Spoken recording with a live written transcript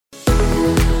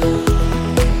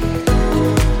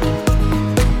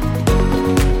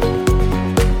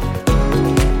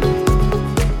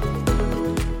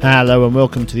Hello and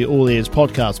welcome to the All Ears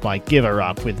podcast by Give a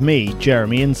Ruck with me,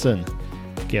 Jeremy Inson.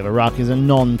 Give a Ruck is a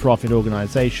non-profit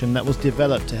organisation that was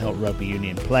developed to help rugby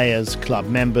union players, club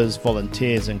members,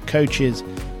 volunteers and coaches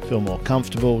feel more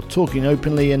comfortable talking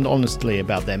openly and honestly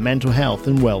about their mental health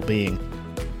and well-being.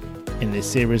 In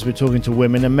this series we're talking to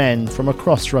women and men from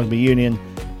across rugby union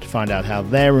to find out how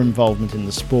their involvement in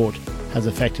the sport has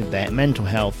affected their mental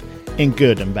health in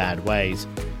good and bad ways,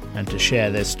 and to share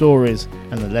their stories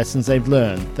and the lessons they've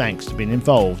learned thanks to being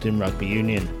involved in rugby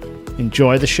union.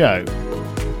 Enjoy the show.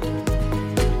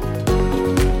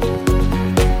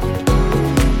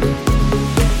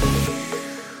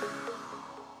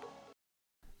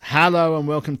 Hello and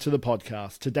welcome to the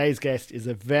podcast. Today's guest is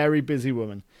a very busy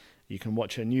woman. You can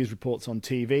watch her news reports on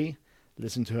TV,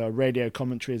 listen to her radio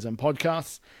commentaries and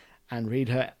podcasts, and read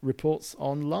her reports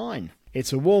online.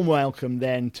 It's a warm welcome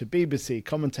then to BBC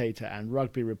commentator and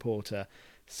rugby reporter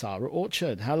Sara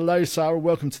Orchard. Hello Sara,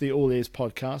 welcome to the All Ears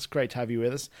podcast. Great to have you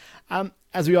with us.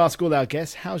 As we ask all our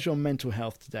guests, how's your mental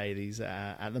health today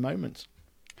at the moment?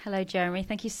 Hello Jeremy,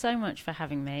 thank you so much for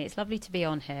having me. It's lovely to be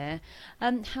on here.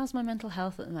 How's my mental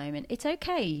health at the moment? It's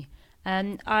okay.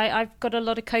 I've got a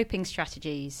lot of coping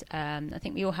strategies. I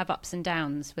think we all have ups and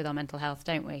downs with our mental health,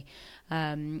 don't we?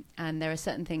 And there are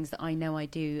certain things that I know I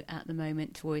do at the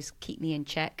moment to always keep me in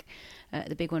check.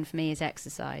 The big one for me is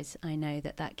exercise. I know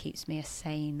that keeps me a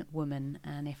sane woman.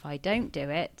 And if I don't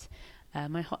do it,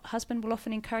 my husband will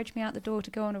often encourage me out the door to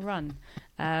go on a run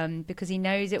because he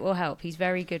knows it will help. He's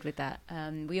very good with that.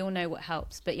 We all know what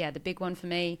helps. But yeah, the big one for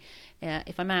me,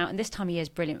 if I'm out, and this time of year is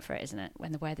brilliant for it, isn't it?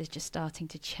 When the weather's just starting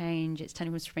to change, it's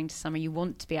turning from spring to summer, you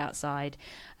want to be outside.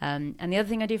 And the other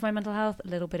thing I do for my mental health, a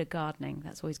little bit of gardening.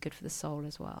 That's always good for the soul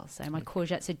as well. So my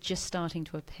courgettes are just starting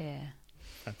to appear.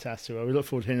 Fantastic. Well, we look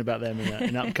forward to hearing about them in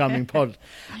an upcoming pod.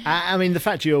 I mean, the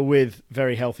fact you're with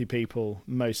very healthy people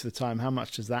most of the time, how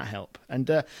much does that help? And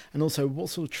also, what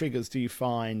sort of triggers do you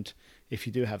find if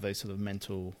you do have those sort of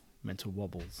mental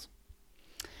wobbles?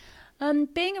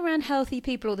 Being around healthy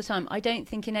people all the time, I don't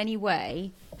think in any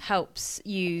way helps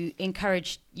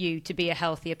encourage you to be a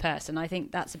healthier person. I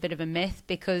think that's a bit of a myth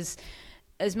because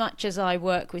as much as I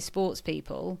work with sports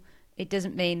people, it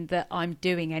doesn't mean that I'm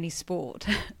doing any sport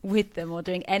with them or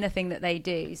doing anything that they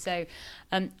do. So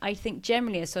I think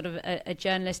generally as sort of a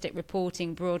journalistic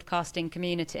reporting, broadcasting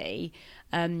community,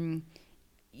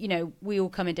 we all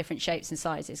come in different shapes and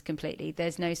sizes completely.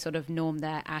 There's no sort of norm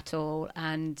there at all.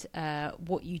 And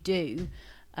what you do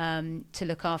to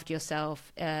look after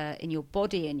yourself in your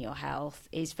body and your health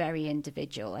is very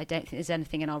individual. I don't think there's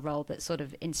anything in our role that sort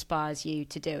of inspires you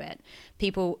to do it.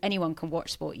 Anyone can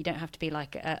watch sport. You don't have to be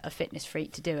like a fitness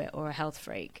freak to do it or a health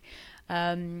freak.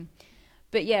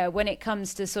 But yeah, when it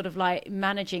comes to sort of like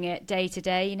managing it day to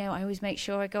day, I always make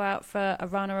sure I go out for a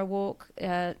run or a walk.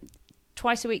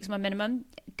 Twice a week's my minimum.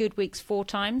 Good weeks 4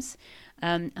 times.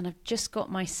 And I've just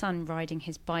got my son riding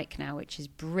his bike now, which is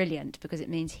brilliant because it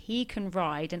means he can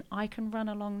ride and I can run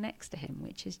along next to him,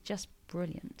 which is just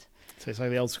brilliant. So it's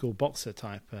like the old school boxer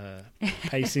type,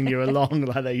 pacing you along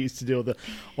like they used to do,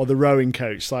 or the rowing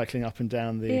coach cycling up and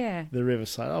down the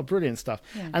riverside. Oh, brilliant stuff!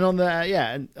 Yeah. And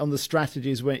on the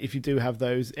strategies, if you do have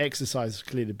those, exercise is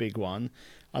clearly the big one.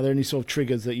 Are there any sort of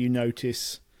triggers that you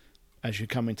notice as you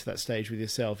come into that stage with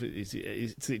yourself?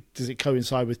 Does it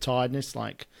coincide with tiredness,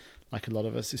 like a lot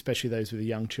of us, especially those with the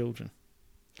young children?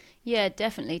 Yeah,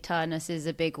 definitely tiredness is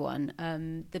a big one.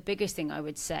 The biggest thing I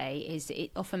would say is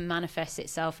it often manifests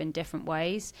itself in different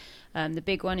ways. The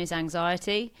big one is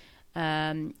anxiety.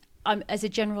 As a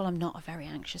general, I'm not a very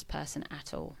anxious person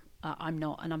at all. I'm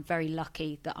not, and I'm very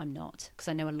lucky that I'm not, because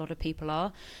I know a lot of people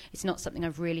are. It's not something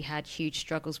I've really had huge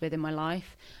struggles with in my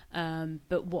life.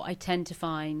 But what I tend to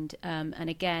find, and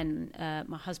again,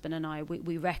 my husband and I,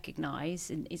 we recognise,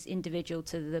 and it's individual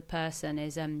to the person,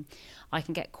 is I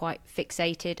can get quite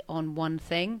fixated on one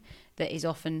thing that is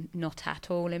often not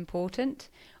at all important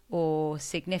or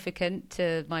significant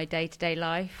to my day-to-day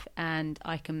life, and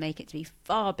I can make it to be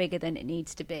far bigger than it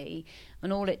needs to be.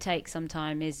 And all it takes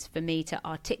sometimes is for me to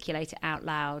articulate it out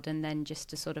loud and then just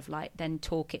to sort of like then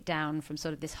talk it down from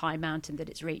sort of this high mountain that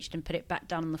it's reached and put it back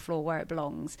down on the floor where it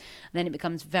belongs. And then it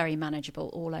becomes very manageable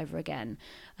all over again.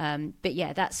 But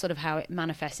yeah, that's sort of how it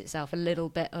manifests itself, a little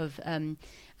bit of an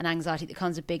anxiety that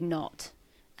becomes a big knot,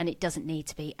 and it doesn't need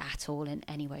to be at all in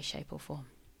any way, shape or form.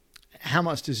 How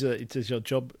much does your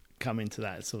job come into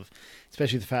that, sort of,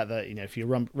 especially the fact that if you're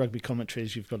rugby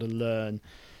commentaries, you've got to learn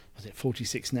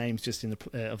 46 names just in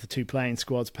of the 2 playing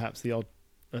squads, perhaps the odd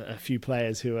a few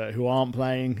players who aren't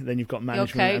playing. Then you've got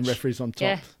management and referees on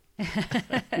top.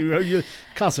 Yeah. You're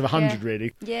class of 100,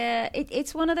 really. Yeah,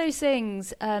 it's one of those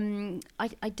things.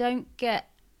 I don't get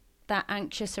that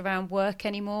anxious around work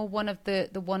anymore. One of the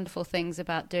wonderful things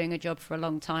about doing a job for a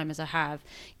long time, as I have,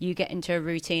 you get into a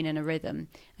routine and a rhythm,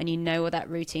 and you know what that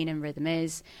routine and rhythm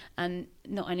is. And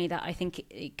not only that, I think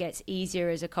it gets easier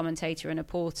as a commentator and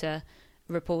a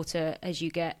reporter as you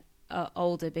get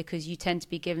older, because you tend to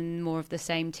be given more of the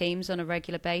same teams on a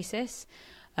regular basis.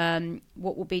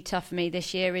 What will be tough for me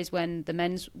this year is when the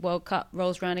Men's World Cup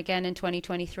rolls around again in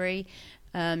 2023,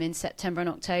 in September and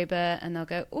October, and they'll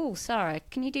go, "Oh, Sarah,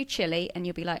 can you do Chile?" And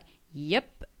you'll be like,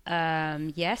 "Yep,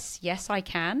 yes, I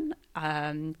can.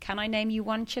 Can I name you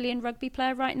one Chilean rugby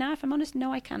player right now? If I'm honest,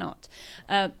 no, I cannot.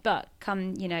 But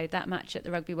come, that match at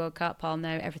the Rugby World Cup, I'll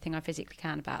know everything I physically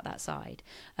can about that side.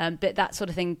 But that sort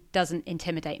of thing doesn't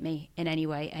intimidate me in any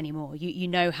way anymore. You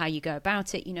know how you go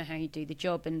about it, you know how you do the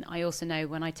job, and I also know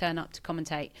when I turn up to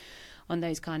commentate on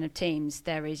those kind of teams,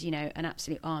 there is, an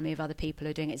absolute army of other people who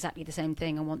are doing exactly the same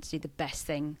thing and want to do the best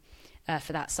thing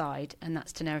for that side, and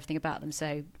that's to know everything about them.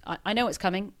 So I know what's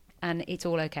coming, and it's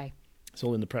all okay. It's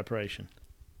all in the preparation.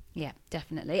 Yeah,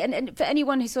 definitely. And for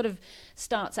anyone who sort of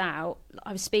starts out,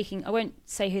 I won't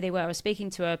say who they were, I was speaking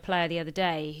to a player the other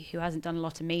day who hasn't done a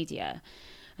lot of media,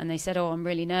 and they said, "Oh, I'm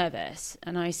really nervous."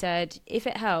 And I said, if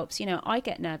it helps, I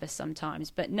get nervous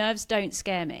sometimes, but nerves don't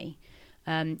scare me.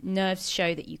 Nerves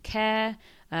show that you care.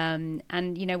 And,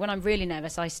 when I'm really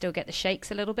nervous, I still get the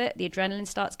shakes a little bit. The adrenaline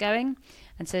starts going.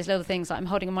 And so there's little things like I'm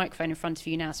holding a microphone in front of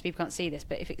you now, so people can't see this.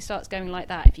 But if it starts going like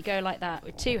that, if you go like that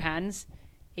with two hands,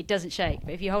 it doesn't shake.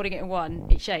 But if you're holding it in one,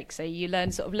 it shakes. So you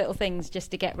learn sort of little things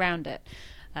just to get round it,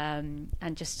 and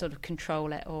just sort of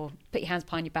control it, or put your hands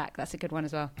behind your back. That's a good one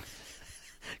as well.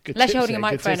 Good Unless tips, you're holding a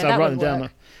microphone, and that would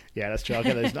work. Yeah, that's true. I'll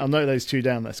get those. I'll note those two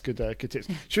down. That's good. Good tips.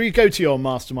 Should we go to your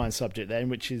mastermind subject then,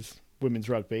 which is women's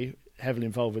rugby, heavily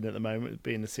involved in at the moment,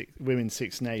 being the Women's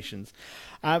Six Nations.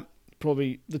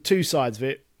 Probably the two sides of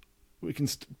it. We can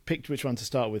pick which one to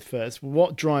start with first.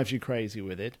 What drives you crazy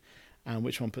with it, and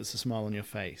which one puts a smile on your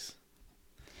face?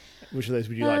 Which of those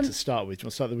would you like to start with? Do you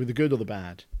want to start with the good or the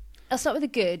bad? I'll start with the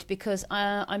good, because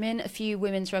I'm in a few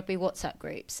women's rugby WhatsApp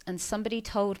groups, and somebody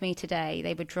told me today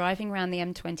they were driving around the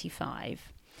M25,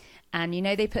 and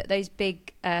they put those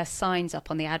big signs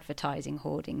up on the advertising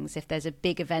hoardings if there's a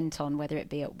big event on, whether it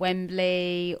be at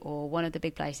Wembley or one of the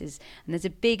big places, and there's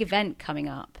a big event coming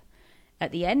up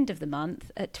at the end of the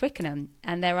month at Twickenham,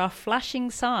 and there are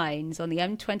flashing signs on the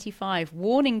M25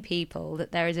 warning people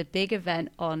that there is a big event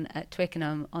on at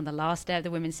Twickenham on the last day of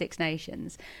the Women's Six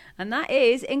Nations, and that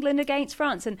is England against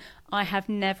France. And I have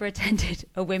never attended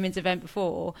a women's event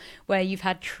before where you've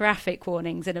had traffic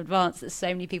warnings in advance that so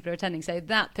many people are attending, so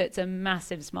that puts a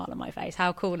massive smile on my face.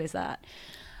 How cool is that?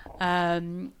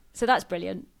 So that's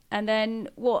brilliant. And then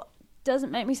what doesn't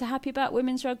make me so happy about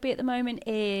women's rugby at the moment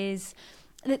is...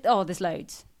 there's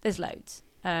loads.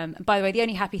 By the way, the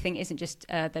only happy thing isn't just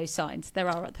those signs. There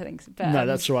are other things. But, no,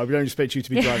 that's all right. We don't expect you to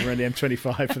be driving around the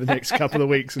M25 for the next couple of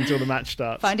weeks until the match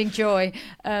starts. Finding joy.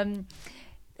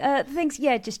 Things,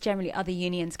 just generally other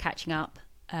unions catching up,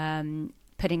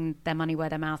 putting their money where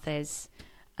their mouth is.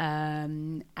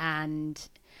 And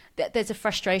there's a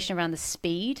frustration around the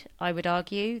speed, I would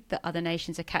argue, that other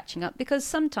nations are catching up, because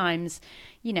sometimes,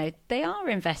 they are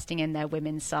investing in their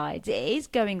women's sides. It is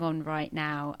going on right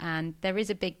now, and there is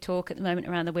a big talk at the moment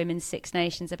around the Women's Six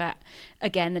Nations about,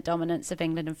 again, the dominance of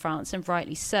England and France, and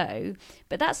rightly so.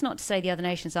 But that's not to say the other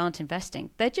nations aren't investing.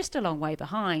 They're just a long way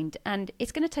behind, and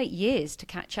it's going to take years to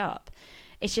catch up.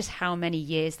 It's just how many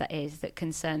years that is that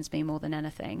concerns me more than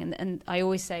anything. And I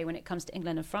always say, when it comes to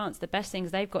England and France, the best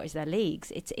things they've got is their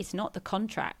leagues. It's not the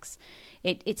contracts.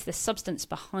 It's the substance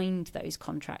behind those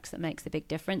contracts that makes the big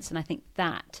difference. And I think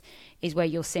that is where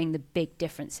you're seeing the big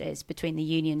differences between the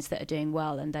unions that are doing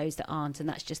well and those that aren't. And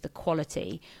that's just the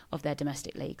quality of their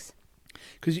domestic leagues.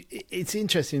 Because it's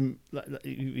interesting, like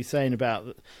you're saying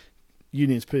about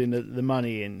unions putting the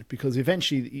money in, because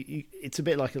eventually it's a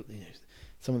bit like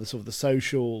some of the sort of the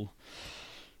social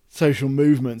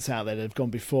movements out there that have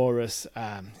gone before us.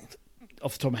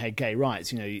 Off the top of my head, gay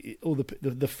rights. All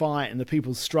the fight and the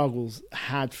people's struggles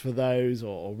had for those,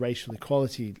 or racial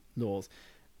equality laws.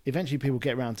 Eventually, people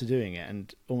get around to doing it,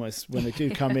 and almost when they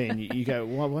do come in, you go,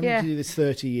 "Why didn't you do this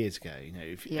 30 years ago?"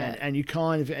 And you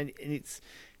kind of, and it's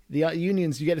the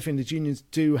unions. You get the feeling that unions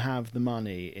do have the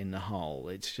money in the whole.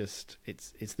 It's just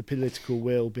it's the political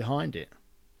will behind it.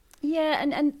 Yeah,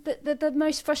 and the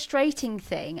most frustrating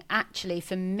thing, actually,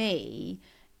 for me,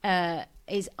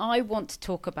 is I want to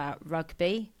talk about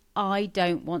rugby. I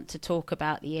don't want to talk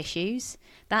about the issues.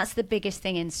 That's the biggest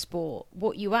thing in sport.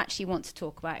 What you actually want to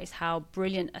talk about is how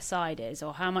brilliant a side is,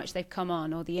 or how much they've come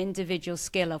on, or the individual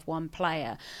skill of one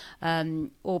player,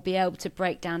 or be able to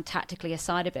break down tactically a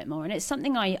side a bit more. And it's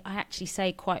something I actually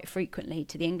say quite frequently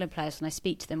to the England players when I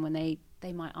speak to them, when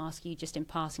they might ask you just in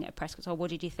passing at a press conference, oh, what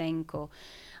did you think?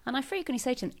 And I frequently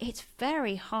say to them, it's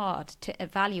very hard to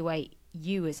evaluate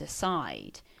you as a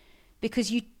side,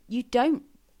 because you don't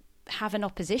have an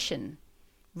opposition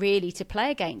really to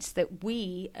play against that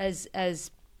we as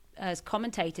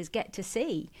commentators get to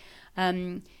see.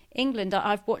 England,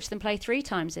 I've watched them play 3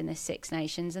 times in this Six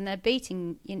Nations, and they're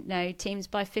beating teams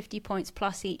by 50 points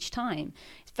plus each time.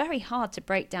 It's very hard to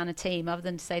break down a team other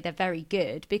than to say they're very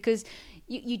good, because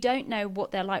you don't know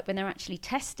what they're like when they're actually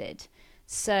tested.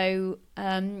 So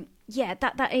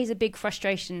that is a big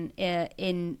frustration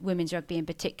in women's rugby in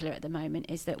particular at the moment,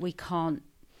 is that we can't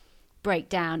break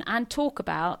down and talk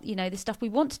about the stuff we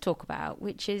want to talk about,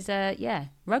 which is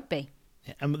rugby.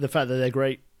 Yeah, and the fact that they're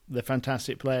great, they're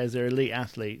fantastic players, they're elite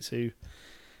athletes who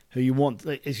you want,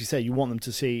 as you say, you want them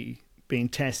to see being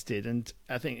tested. And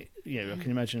I think I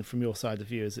can imagine from your side of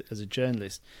view as a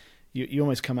journalist, you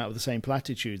almost come out with the same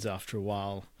platitudes after a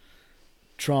while,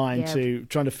 trying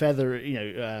to feather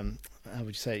how would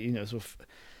you say sort of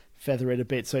feather it a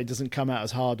bit so it doesn't come out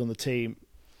as hard on the team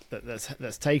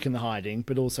that's taken the hiding,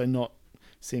 but also not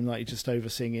seem like you're just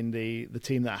overseeing the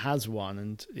team that has won,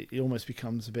 and it almost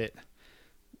becomes a bit,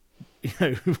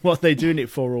 what are they doing it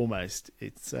for almost?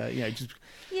 It's just...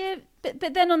 Yeah,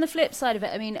 but then on the flip side of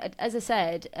it, I mean, as I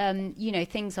said,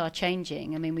 things are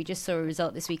changing. I mean, we just saw a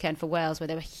result this weekend for Wales where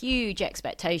there were huge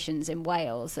expectations in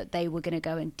Wales that they were going to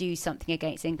go and do something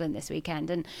against England last weekend.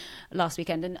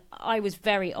 And I was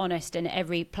very honest in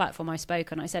every platform I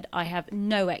spoke on. I said, I have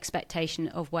no expectation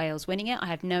of Wales winning it. I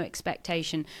have no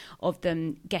expectation of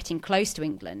them getting close to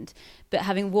England. But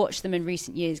having watched them in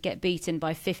recent years get beaten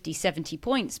by 50, 70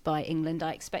 points by England,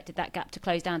 I expected that gap to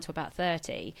close down to about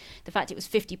 30. The fact it was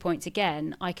 50 points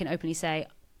again, I can openly say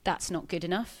that's not good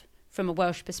enough from a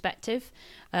Welsh perspective.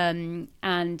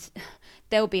 And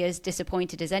they'll be as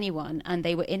disappointed as anyone. And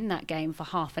they were in that game for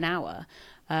half an hour.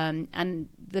 And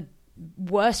the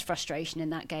worst frustration in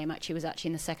that game was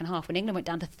in the second half, when England went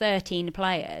down to 13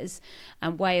 players,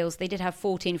 and Wales, they did have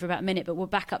 14 for about a minute, but were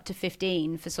back up to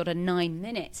 15 for sort of 9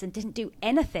 minutes and didn't do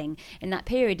anything in that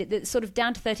period. That sort of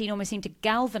down to 13 almost seemed to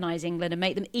galvanise England and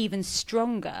make them even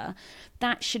stronger.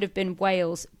 That should have been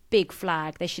Wales' big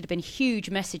flag. There should have been huge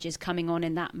messages coming on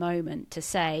in that moment to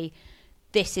say,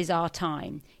 this is our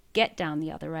time, get down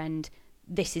the other end,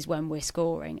 this is when we're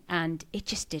scoring. And it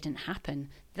just didn't happen.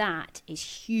 That is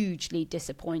hugely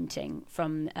disappointing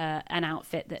from an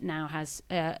outfit that now has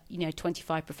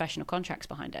 25 professional contracts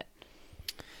behind it.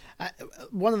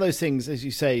 One of those things, as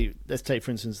you say, let's take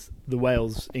for instance the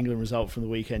Wales-England result from the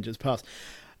weekend just past.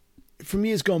 From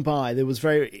years gone by, there was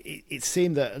it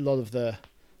seemed that a lot of the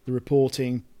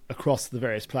reporting across the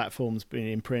various platforms,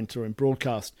 being in print or in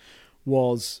broadcast,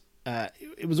 was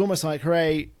it was almost like,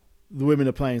 hooray, the women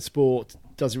are playing sport,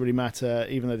 doesn't really matter,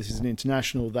 even though this is an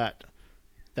international, that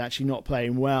they're actually not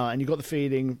playing well. And you got the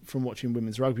feeling from watching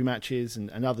women's rugby matches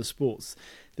and other sports,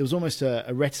 there was almost a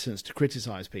reticence to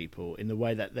criticise people in the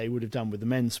way that they would have done with the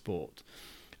men's sport.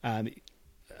 I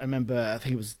remember, I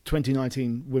think it was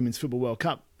 2019 Women's Football World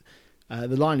Cup,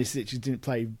 the Lionesses actually didn't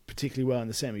play particularly well in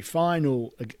the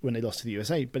semi-final when they lost to the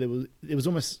USA, but it was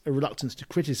almost a reluctance to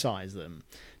criticise them.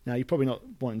 Now, you're probably not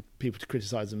wanting people to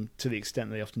criticise them to the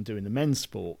extent they often do in the men's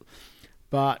sport,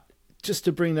 but just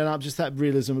to bring that up, just that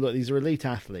realism, look, these are elite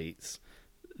athletes.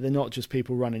 They're not just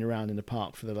people running around in the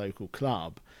park for the local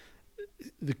club.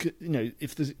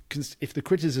 If the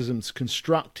criticism's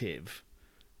constructive,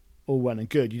 all well and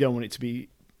good. You don't want it to be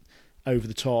over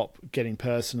the top, getting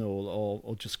personal,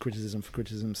 or just criticism for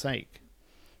criticism's sake.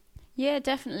 Yeah,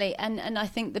 definitely. And I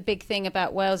think the big thing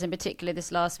about Wales in particular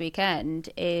this last weekend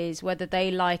is whether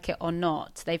they like it or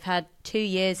not. They've had 2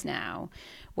 years now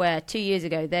where 2 years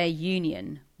ago their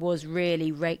union was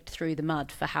really raked through the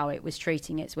mud for how it was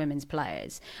treating its women's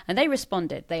players. And they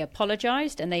responded. They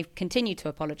apologised, and they've continued to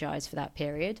apologise for that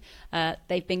period.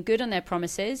 They've been good on their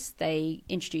promises. They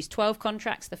introduced 12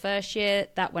 contracts the first year.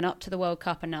 That went up to the World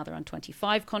Cup, and now they're on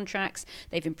 25 contracts.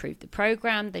 They've improved the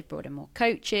programme. They've brought in more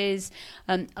coaches.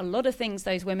 A lot of things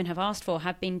those women have asked for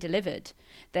have been delivered.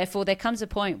 Therefore, there comes a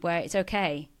point where it's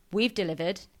okay. We've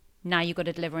delivered. Now you've got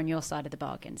to deliver on your side of the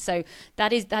bargain. So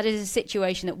that is a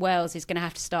situation that Wales is going to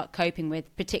have to start coping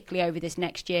with, particularly over this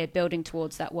next year, building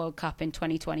towards that World Cup in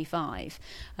 2025.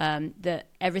 That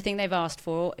everything they've asked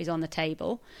for is on the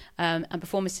table, and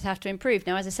performances have to improve.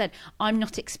 Now, as I said, I'm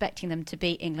not expecting them to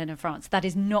beat England and France. That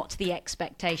is not the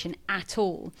expectation at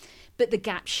all. But the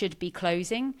gap should be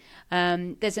closing.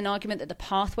 There's an argument that the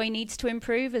pathway needs to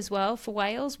improve as well for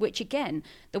Wales, which again,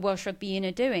 the Welsh Rugby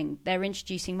Union are doing. They're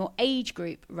introducing more age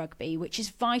group rugby, which is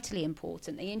vitally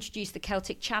important. They introduced the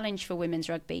Celtic Challenge for women's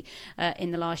rugby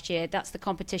in the last year. That's the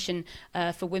competition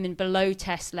for women below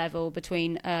test level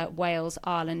between Wales,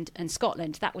 Ireland and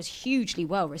Scotland. That was hugely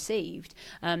well received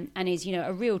and is,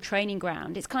 a real training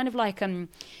ground. It's kind of like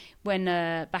when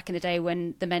back in the day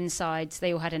when the men's sides,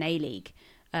 they all had an A-League.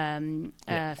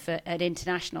 For at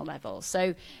international level.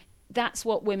 So that's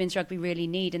what women's rugby really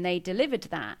need, and they delivered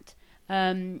that.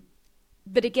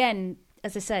 But again,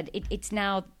 as I said, it's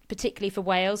now, particularly for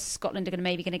Wales, Scotland are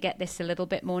maybe going to get this a little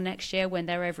bit more next year when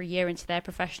they're every year into their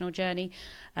professional journey.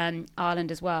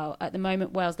 Ireland as well. At the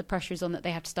moment, Wales, the pressure is on that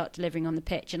they have to start delivering on the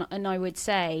pitch. And I would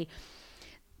say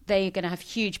they're going to have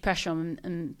huge pressure on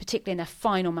them, particularly in their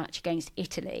final match against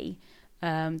Italy.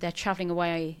 They're travelling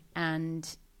away,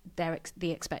 and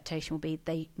the expectation will be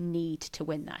they need to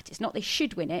win that. It's not they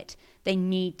should win it, they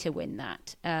need to win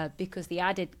that, because the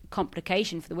added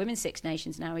complication for the Women's Six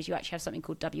Nations now is you actually have something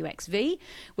called WXV,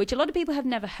 which a lot of people have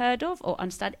never heard of or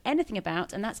understand anything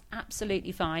about, and that's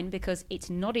absolutely fine because it's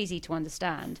not easy to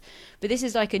understand. But this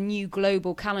is like a new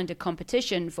global calendar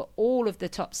competition for all of the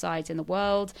top sides in the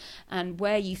world, and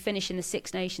where you finish in the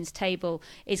Six Nations table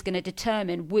is going to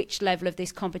determine which level of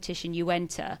this competition you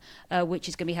enter, which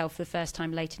is going to be held for the first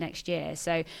time later next year.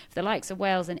 So for the likes of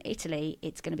Wales and Italy,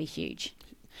 it's going to be huge.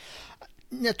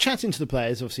 Now, chatting to the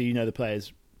players, obviously you know the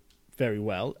players very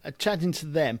well. Chatting to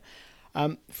them,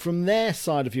 from their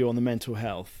side of view on the mental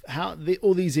health,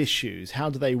 all these issues, how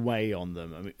do they weigh on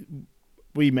them?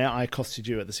 I mean, I accosted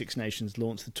you at the Six Nations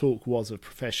launch. The talk was of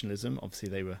professionalism. Obviously,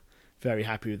 they were very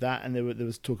happy with that, and there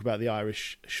was talk about the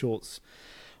Irish shorts,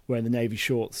 wearing the navy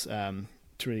shorts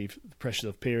to relieve the pressures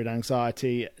of period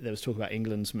anxiety. There was talk about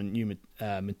England's new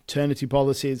maternity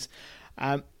policies.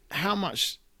 How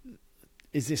much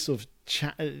is this sort of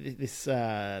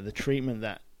the treatment,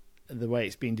 that the way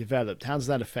it's being developed, how does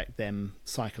that affect them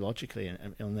psychologically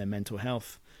and on their mental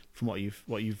health from what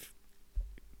you've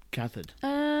gathered?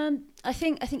 I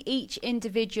think each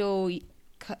individual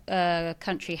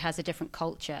country has a different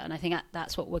culture, and I think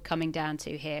that's what we're coming down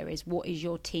to here, is what is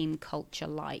your team culture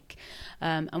like,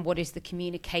 and what is the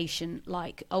communication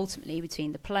like ultimately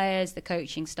between the players, the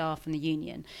coaching staff and the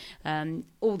union.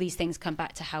 All these things come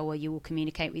back to how well you will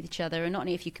communicate with each other, and not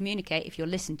only if you communicate, if you're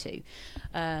listened to.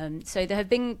 So there have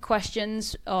been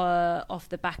questions off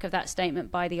the back of that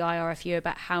statement by the IRFU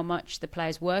about how much the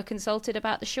players were consulted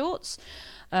about the shorts,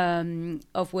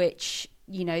 of which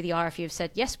the IRFU have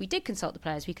said, yes, we did consult the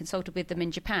players. We consulted with them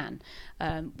in Japan,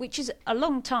 which is a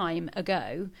long time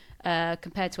ago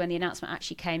compared to when the announcement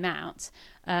actually came out.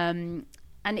 And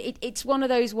it's one of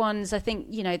those ones, I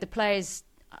think, the players,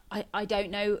 I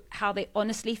don't know how they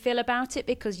honestly feel about it,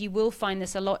 because you will find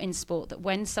this a lot in sport, that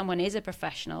when someone is a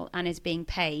professional and is being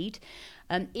paid,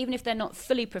 even if they're not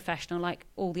fully professional, like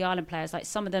all the Ireland players, like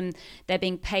some of them, they're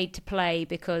being paid to play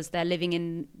because they're living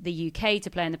in the UK to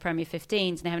play in the Premier 15s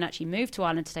and they haven't actually moved to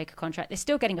Ireland to take a contract. They're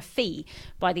still getting a fee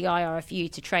by the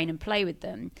IRFU to train and play with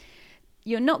them.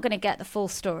 You're not going to get the full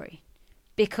story,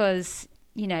 because,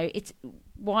 it's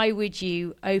why would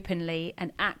you openly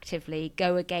and actively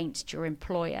go against your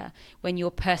employer when you're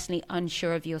personally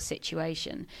unsure of your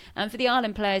situation? And for the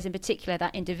Ireland players in particular,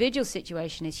 that individual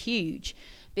situation is huge,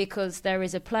 because there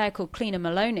is a player called Cleena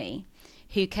Maloney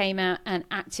who came out and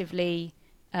actively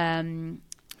criticised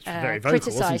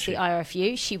the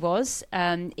IRFU. She was.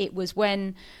 It was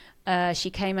when she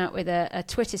came out with a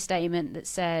Twitter statement that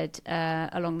said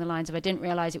along the lines of, I didn't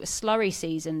realise it was slurry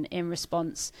season, in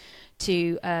response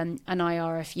to an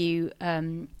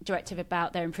IRFU directive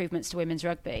about their improvements to women's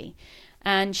rugby.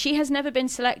 And she has never been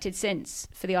selected since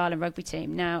for the Ireland rugby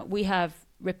team. Now, we have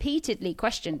repeatedly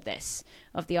questioned this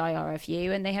of the IRFU,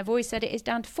 and they have always said it is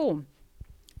down to form.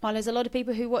 While there's a lot of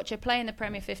people who watch her play in the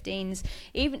Premier 15s,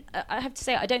 even I have to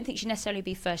say, I don't think she'd necessarily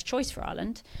be first choice for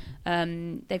Ireland.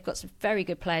 They've got some very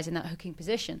good players in that hooking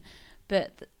position,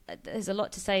 but there's a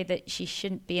lot to say that she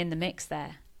shouldn't be in the mix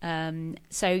there.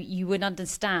 So you would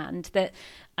understand that,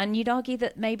 and you'd argue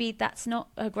that maybe that's not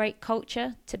a great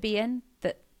culture to be in,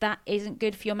 that isn't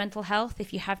good for your mental health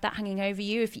if you have that hanging over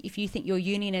you, if you think your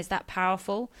union is that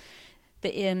powerful,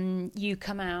 that you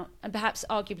come out, and perhaps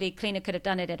arguably Cleena could have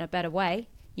done it in a better way.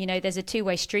 There's a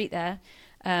two-way street there.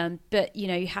 But,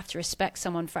 you have to respect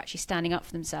someone for actually standing up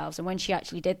for themselves. And when she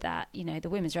actually did that, the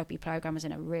women's rugby programme was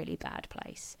in a really bad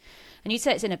place. And you'd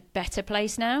say it's in a better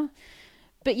place now.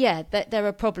 But yeah, there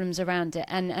are problems around it.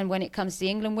 And when it comes to the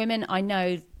England women, I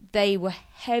know they were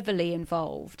heavily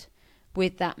involved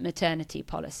with that maternity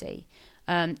policy.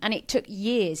 And it took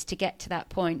years to get to that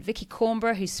point. Vicky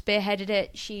Cornborough, who spearheaded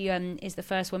it, she is the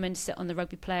first woman to sit on the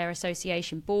Rugby Player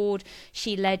Association board.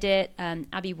 She led it.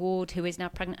 Abby Ward, who is now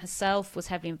pregnant herself, was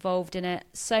heavily involved in it.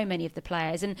 So many of the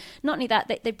players. And not only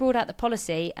that, they brought out the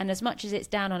policy, and as much as it's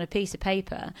down on a piece of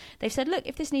paper, they've said, look,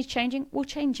 if this needs changing, we'll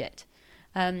change it.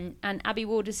 And Abby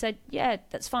Ward has said, yeah,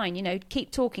 that's fine.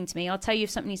 Keep talking to me. I'll tell you if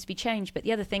something needs to be changed. But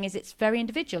the other thing is it's very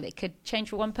individual. It could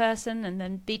change for one person and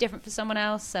then be different for someone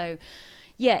else. So,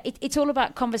 yeah, it's all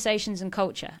about conversations and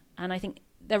culture. And I think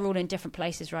they're all in different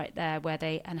places right there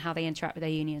and how they interact with their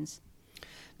unions.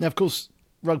 Now, of course,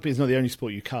 rugby is not the only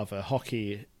sport you cover.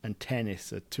 Hockey and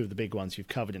tennis are two of the big ones you've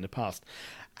covered in the past.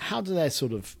 How do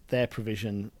their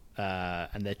provision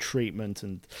and their treatment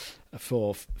and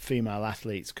for female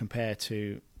athletes compare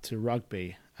to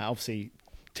rugby? Obviously,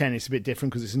 tennis is a bit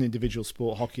different because it's an individual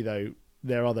sport. Hockey, though,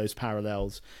 there are those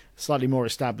parallels. Slightly more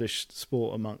established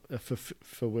sport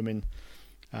for women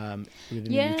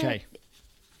within the UK.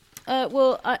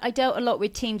 Well, I dealt a lot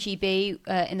with Team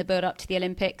GB in the build-up to the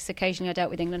Olympics. Occasionally I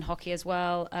dealt with England hockey as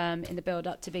well, in the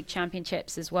build-up to big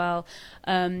championships as well.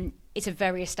 It's a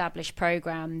very established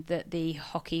programme that the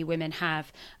hockey women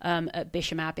have at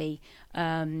Bisham Abbey.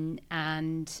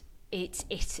 And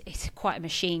it's quite a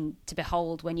machine to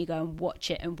behold when you go and watch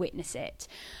it and witness it.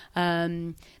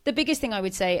 The biggest thing I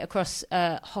would say across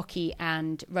hockey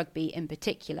and rugby in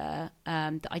particular,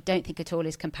 that I don't think at all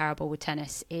is comparable with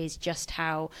tennis, is just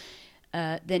how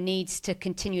there needs to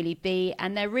continually be,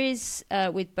 and there is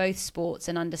with both sports,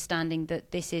 an understanding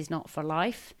that this is not for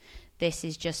life. This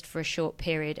is just for a short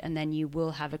period, and then you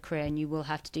will have a career and you will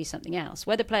have to do something else.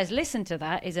 Whether players listen to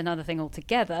that is another thing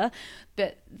altogether,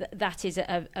 but that is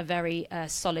a very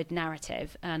solid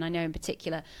narrative. And I know in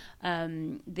particular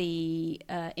the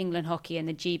England hockey and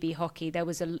the GB hockey, there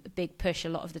was a big push a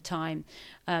lot of the time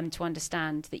to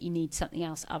understand that you need something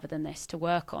else other than this to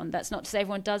work on. That's not to say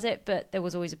everyone does it, but there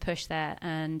was always a push there.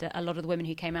 And a lot of the women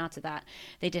who came out of that,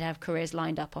 they did have careers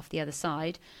lined up off the other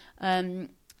side.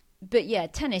 But yeah,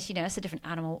 tennis, it's a different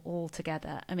animal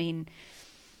altogether. I mean,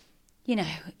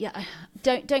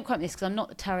 don't quote me this because I'm not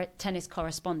the tennis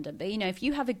correspondent, but if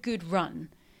you have a good run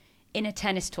in a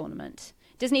tennis tournament,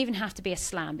 it doesn't even have to be a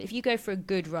slam, but if you go for a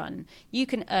good run, you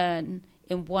can earn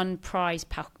in one prize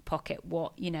pocket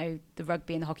what, the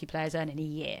rugby and the hockey players earn in a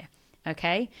year.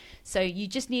 Okay, so you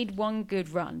just need one good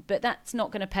run, but that's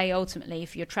not going to pay ultimately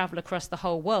if you travel across the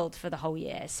whole world for the whole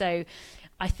year. So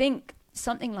I think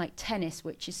something like tennis,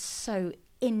 which is so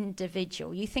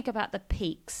individual, you think about the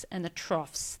peaks and the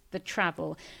troughs, the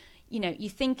travel, you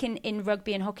think in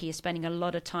rugby and hockey you're spending a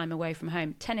lot of time away from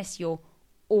home. Tennis, you're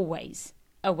always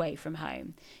away from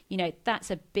home.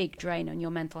 That's a big drain on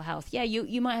your mental health. Yeah,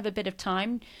 you might have a bit of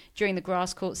time during the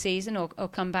grass court season or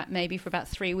come back maybe for about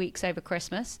 3 weeks over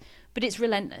Christmas, but it's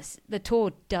relentless. The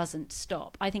tour doesn't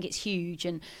stop. I think it's huge.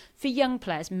 And for young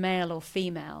players, male or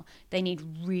female, they need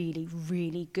really,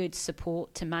 really good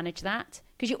support to manage that,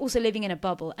 because you're also living in a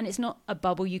bubble, and it's not a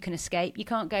bubble you can escape. You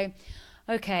can't go,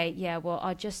 okay, yeah, well,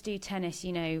 I'll just do tennis,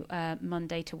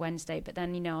 Monday to Wednesday, but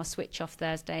then, I'll switch off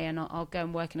Thursday and I'll go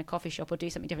and work in a coffee shop or do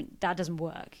something different. That doesn't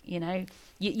work,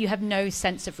 You have no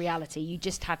sense of reality. You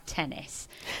just have tennis.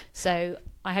 So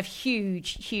I have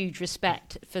huge, huge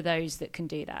respect for those that can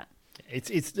do that.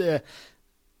 It's the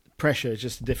pressure,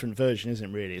 just a different version, isn't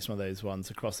it, really? It's one of those ones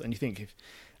across, and you think, I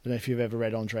don't know if you've ever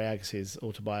read Andre Agassi's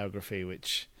autobiography,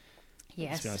 which...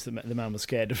 Yes. To be honest, the man was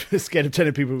scared of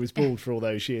telling people he was bald for all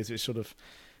those years, which sort of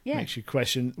makes you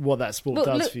question what that sport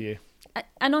does for you.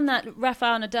 And on that,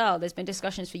 Rafael Nadal, there's been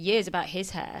discussions for years about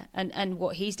his hair and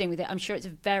what he's doing with it. I'm sure it's a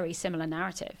very similar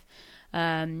narrative.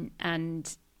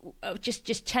 And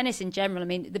just tennis in general. I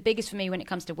mean, the biggest for me when it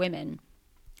comes to women,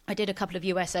 I did a couple of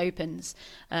US Opens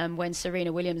when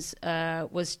Serena Williams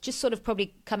was just sort of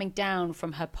probably coming down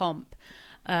from her pomp.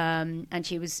 And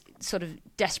she was sort of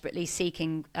desperately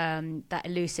seeking that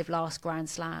elusive last Grand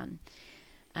Slam.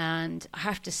 And I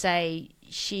have to say,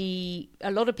 a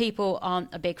lot of people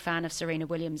aren't a big fan of Serena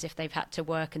Williams if they've had to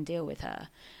work and deal with her.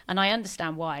 And I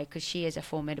understand why, because she is a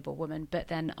formidable woman. But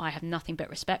then I have nothing but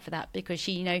respect for that, because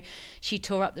she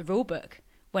tore up the rule book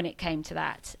when it came to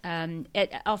that.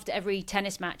 After every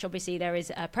tennis match, obviously, there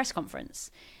is a press conference.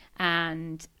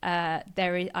 And I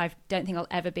don't think I'll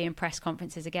ever be in press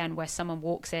conferences again where someone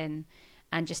walks in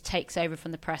and just takes over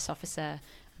from the press officer,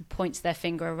 points their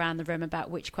finger around the room about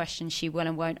which questions she will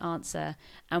and won't answer,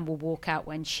 and will walk out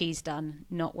when she's done,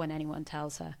 not when anyone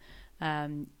tells her.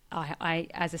 I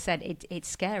as I said, it's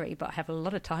scary, but I have a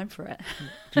lot of time for it.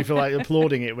 Do you feel like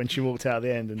applauding it when she walked out at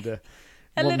the end and a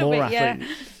want little more bit,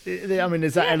 athlete? yeah. I mean,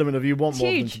 there's that element of you want It's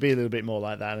more huge. than to be a little bit more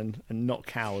like that and not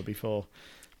cower before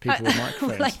people with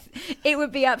microphones. It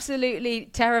would be absolutely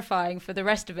terrifying for the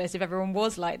rest of us if everyone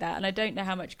was like that, and I don't know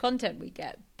how much content we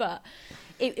get, but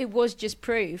it was just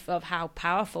proof of how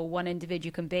powerful one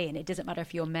individual can be, and it doesn't matter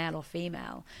if you're male or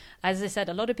female. As I said,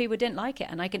 a lot of people didn't like it,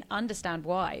 and I can understand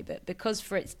why, but because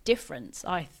for its difference,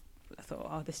 I thought,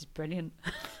 oh, this is brilliant.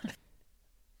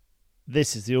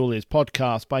 This is the All Ears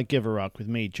podcast by Give a Ruck with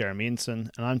me, Jeremy Inson,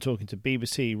 and I'm talking to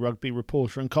BBC rugby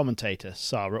reporter and commentator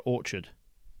Sara Orchard.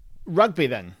 Rugby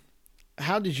then.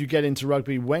 How did you get into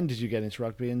rugby? When did you get into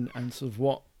rugby? And sort of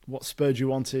what spurred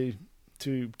you on to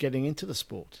getting into the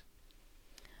sport?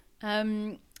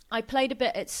 I played a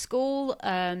bit at school.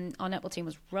 Our netball team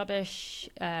was rubbish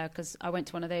because I went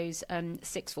to one of those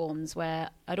sixth forms where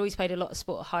I'd always played a lot of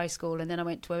sport at high school, and then I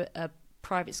went to a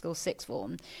private school sixth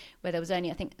form where there was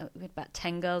only, I think, we had about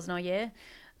 10 girls in our year,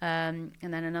 and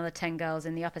then another 10 girls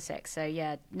in the upper six. So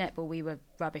yeah, netball we were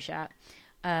rubbish at.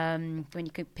 When you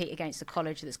compete against a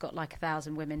college that's got like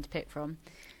 1,000 women to pick from.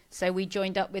 So we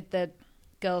joined up with the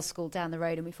girls' school down the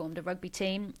road and we formed a rugby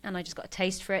team, and I just got a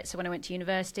taste for it. So when I went to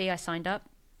university, I signed up,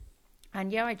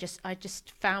 and yeah, I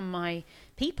just found my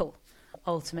people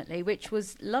ultimately, which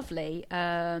was lovely.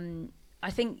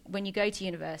 I think when you go to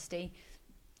university,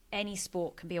 any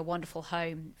sport can be a wonderful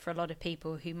home for a lot of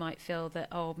people who might feel that,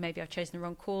 oh, maybe I've chosen the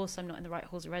wrong course, I'm not in the right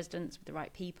halls of residence with the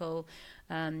right people.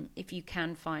 If you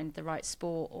can find the right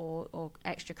sport or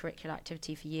extracurricular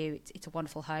activity for you, it's a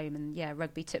wonderful home. And yeah,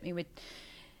 rugby took me with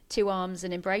two arms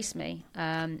and embraced me,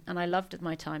 and I loved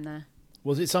my time there.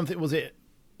 Was it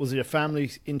a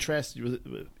family interest? Was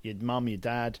it your mum, your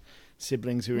dad,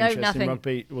 siblings who were No, interested nothing. in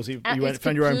rugby? Was it It's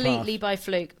found your own path?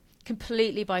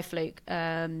 Completely by fluke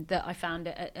that I found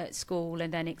it at school,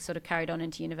 and then it sort of carried on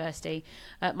into university.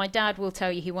 My dad will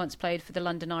tell you he once played for the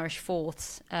London Irish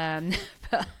Fourths.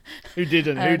 But, Who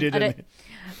didn't?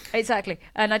 Exactly.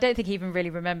 And I don't think he even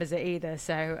really remembers it either.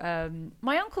 So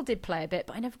my uncle did play a bit,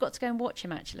 but I never got to go and watch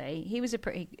him, actually. He was a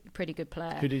pretty good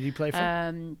player. Who did he play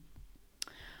for?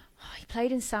 He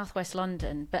played in southwest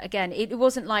London, but again, it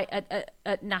wasn't like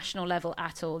at national level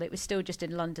at all. It was still just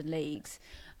in London leagues.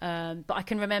 But I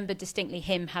can remember distinctly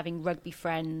him having rugby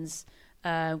friends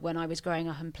when I was growing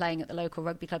up and playing at the local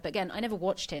rugby club. But again, I never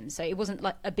watched him, so it wasn't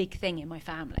like a big thing in my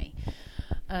family.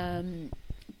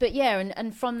 But yeah,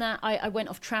 and from that, I went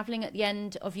off travelling at the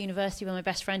end of university with my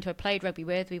best friend who I played rugby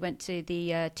with. We went to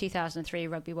the 2003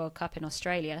 Rugby World Cup in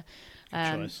Australia.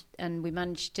 And we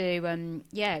managed to, Were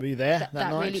you there that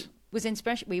night? Really was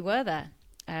inspiration. We were there.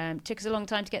 Took us a long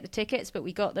time to get the tickets, but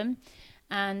we got them.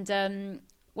 And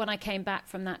when I came back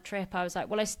from that trip, I was like,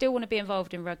 well, I still want to be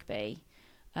involved in rugby.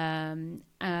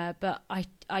 But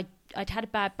I'd had a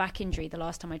bad back injury the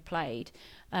last time I'd played,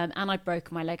 and I'd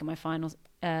broken my leg in my final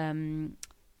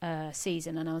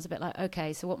season, and I was a bit like,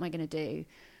 okay, so what am I going to do?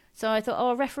 So I thought,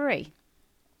 a referee.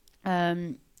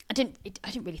 I didn't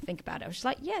really think about it. I was just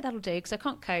like, yeah, that'll do, because I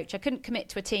can't coach. I couldn't commit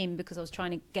to a team because I was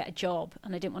trying to get a job,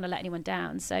 and I didn't want to let anyone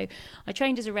down. So I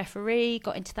trained as a referee,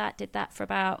 got into that, did that for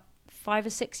about 5 or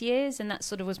 6 years, and that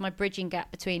sort of was my bridging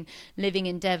gap between living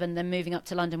in Devon, then moving up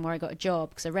to London where I got a job,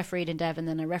 because I refereed in Devon,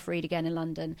 then I refereed again in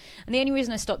London. And the only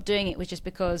reason I stopped doing it was just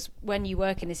because when you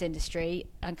work in this industry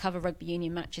and cover rugby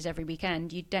union matches every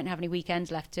weekend, you don't have any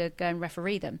weekends left to go and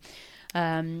referee them.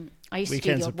 I used to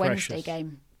do the odd Wednesday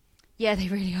game. Yeah, they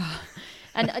really are.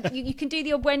 And you can do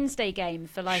the odd Wednesday game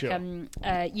for like sure.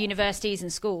 Universities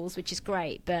and schools, which is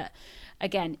great. But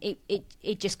again,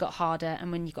 it just got harder.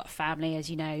 And when you've got a family, as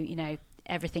you know,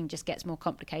 everything just gets more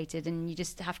complicated, and you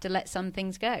just have to let some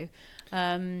things go.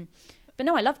 But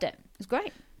no, I loved it. It was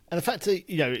great. And the fact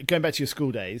that, going back to your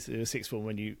school days, the sixth form,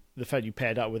 the fact you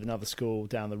paired up with another school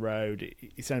down the road,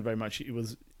 it sounded very much, it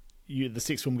was the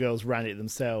sixth form girls ran it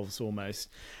themselves almost.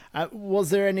 Was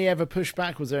there any ever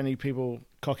pushback? Was there any people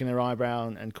cocking their eyebrow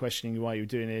and questioning why you were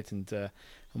doing it and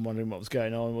wondering what was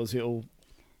going on? Was it all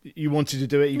you wanted to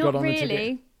do it? You Not got on really.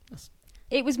 and took it?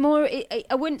 It was more.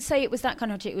 I wouldn't say it was that kind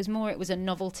of. It was more. It was a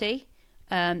novelty.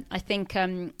 I think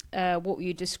what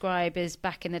you describe as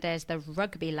back in the day as the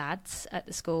rugby lads at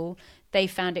the school, they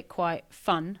found it quite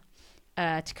fun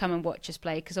to come and watch us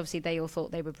play, because obviously they all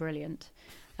thought they were brilliant.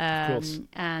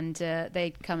 And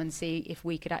they'd come and see if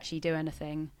we could actually do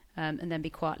anything, and then be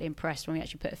quietly impressed when we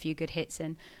actually put a few good hits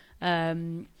in.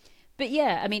 But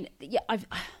yeah, I mean,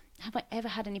 have I ever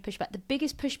had any pushback? The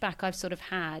biggest pushback I've sort of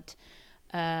had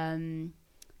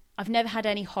I've never had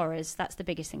any horrors. That's the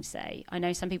biggest thing to say. I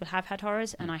know some people have had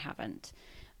horrors, and I haven't.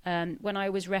 When I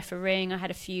was refereeing, I had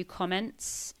a few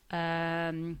comments.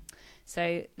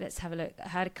 So let's have a look. I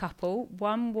had a couple.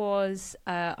 One was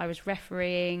I was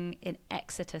refereeing in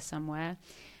Exeter somewhere,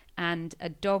 and a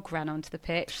dog ran onto the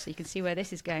pitch. So you can see where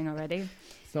this is going already.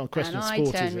 It's not a question of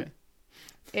sport, is it?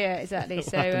 Yeah, exactly.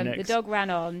 So the dog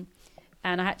ran on,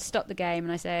 and I had to stop the game.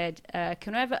 And I said,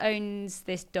 can whoever owns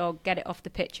this dog get it off the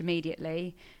pitch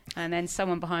immediately? And then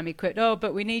someone behind me quipped, "Oh,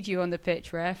 but we need you on the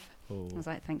pitch, ref." Ooh. I was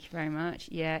like, thank you very much.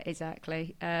 Yeah,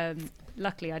 exactly.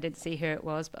 Luckily, I didn't see who it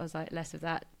was, but I was like, less of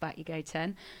that. Back you go,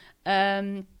 10.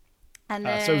 And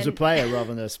then, so it was a player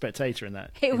rather than a spectator in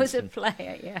that. It was a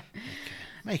player, yeah. Okay.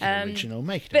 Make it original.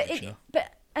 Make it original.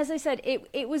 But as I said,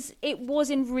 it was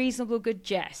in reasonable good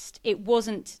jest. It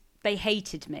wasn't. They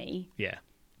hated me. Yeah.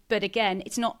 But again,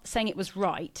 it's not saying it was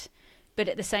right. But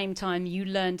at the same time, you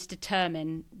learn to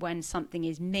determine when something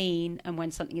is mean and when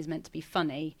something is meant to be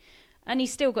funny. And he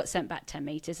still got sent back 10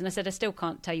 metres. And I said, I still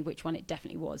can't tell you which one it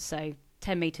definitely was. So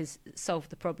 10 metres solved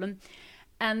the problem.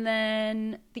 And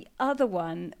then the other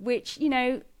one, which, you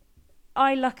know,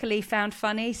 I luckily found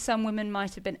funny. Some women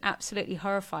might have been absolutely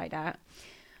horrified at.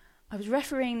 I was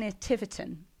refereeing near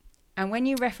Tiverton. And when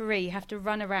you referee, you have to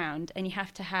run around and you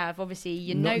have to have, obviously,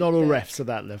 your notebook. Not all refs at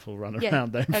that level run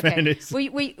around, though, in fairness.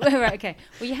 Right, okay.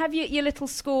 Well, you have your little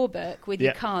scorebook with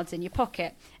your cards in your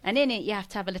pocket. And in it, you have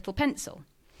to have a little pencil.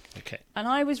 Okay. And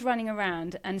I was running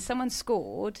around and someone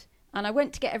scored and I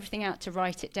went to get everything out to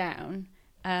write it down.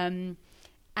 And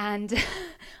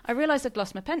I realised I'd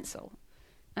lost my pencil.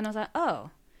 And I was like, oh.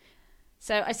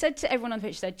 So I said to everyone on the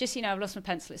pitch, I said, just so you know, I've lost my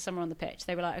pencil. It's somewhere on the pitch.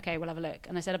 They were like, okay, we'll have a look.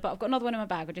 And I said, but I've got another one in my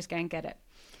bag. I'll just go and get it.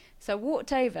 So I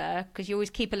walked over, because you always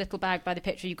keep a little bag by the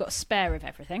pitch where you've got a spare of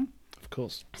everything. Of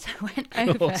course. So I went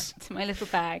over to my little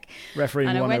bag. Refereeing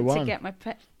 101. And I went to get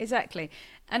my... Exactly.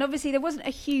 And obviously there wasn't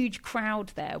a huge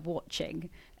crowd there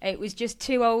watching. It was just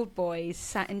two old boys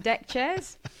sat in deck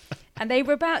chairs. And they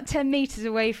were about 10 metres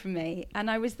away from me.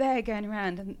 And I was there going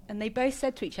around. And they both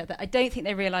said to each other, I don't think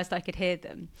they realised I could hear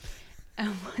them. And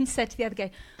one said to the other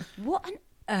guy, what on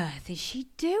earth is she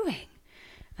doing?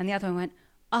 And the other one went,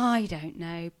 I don't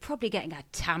know. Probably getting a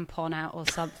tampon out or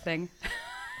something.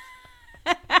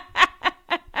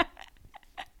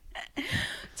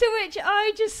 To which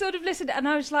I just sort of listened, and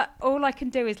I was like, all I can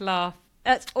do is laugh.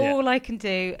 That's all I can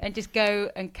do, and just go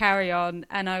and carry on.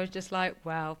 And I was just like,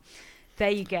 well,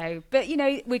 there you go. But, you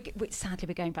know, sadly,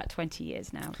 we're going back 20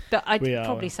 years now. But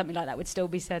probably something like that would still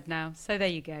be said now. So there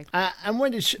you go. And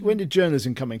when did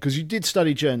journalism come in? Because you did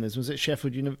study journalism. Was it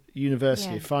Sheffield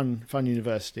University? Yeah. Fun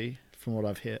university, from what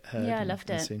I've heard. Yeah, I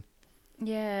loved it. Seen.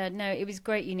 Yeah, no, it was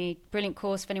great uni. Brilliant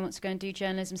course if anyone wants to go and do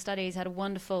journalism studies. Had a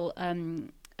wonderful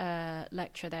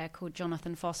lecturer there called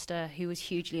Jonathan Foster, who was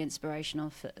hugely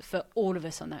inspirational for all of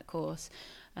us on that course.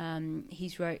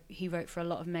 He wrote for a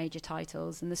lot of major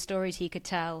titles, and the stories he could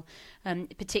tell,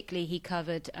 particularly he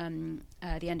covered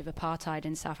the end of apartheid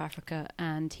in South Africa,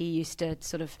 and he used to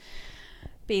sort of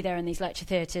be there in these lecture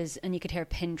theatres and you could hear a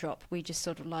pin drop. We just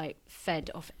sort of like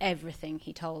fed off everything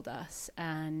he told us,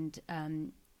 and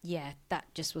that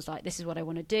just was like, this is what I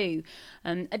want to do.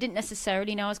 I didn't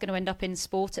necessarily know I was going to end up in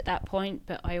sport at that point,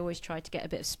 but I always tried to get a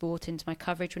bit of sport into my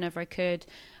coverage whenever I could.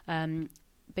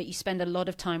 But you spend a lot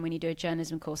of time when you do a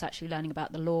journalism course actually learning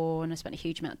about the law, and I spent a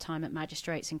huge amount of time at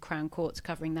magistrates and Crown Courts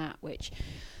covering that, which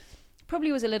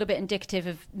probably was a little bit indicative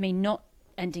of me not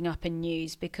ending up in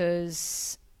news,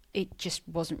 because it just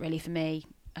wasn't really for me.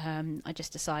 I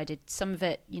just decided some of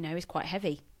it, is quite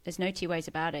heavy. There's no two ways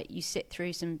about it. You sit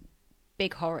through some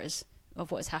big horrors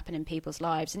of what has happened in people's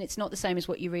lives, and it's not the same as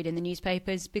what you read in the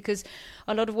newspapers, because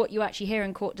a lot of what you actually hear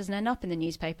in court doesn't end up in the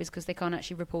newspapers because they can't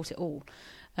actually report it all.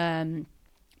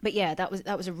 But yeah, that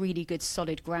was a really good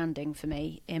solid grounding for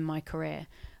me in my career,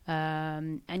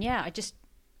 and I just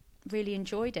really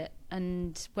enjoyed it.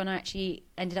 And when I actually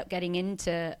ended up getting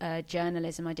into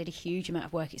journalism, I did a huge amount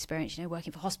of work experience,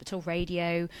 working for hospital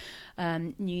radio,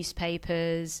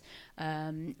 newspapers,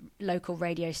 local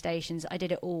radio stations. I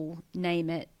did it all, name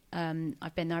it.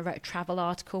 I've been there. I wrote a travel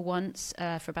article once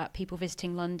for about people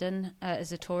visiting London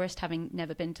as a tourist, having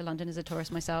never been to London as a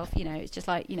tourist myself. It's just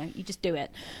like, you just do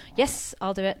it. Yes,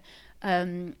 I'll do it.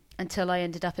 Until I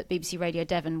ended up at BBC Radio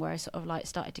Devon, where I sort of like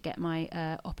started to get my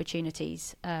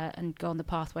opportunities and go on the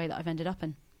pathway that I've ended up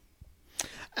in.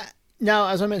 Now,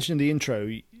 as I mentioned in the intro,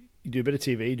 you do a bit of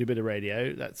TV, you do a bit of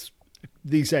radio.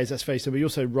 These days, let's face it, but you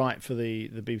also write for the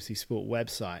BBC Sport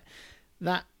website.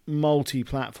 That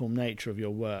multi-platform nature of your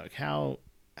work, how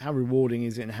rewarding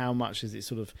is it, and how much does it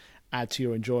sort of add to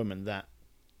your enjoyment that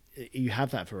you have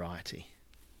that variety?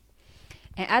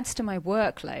 It adds to my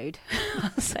workload.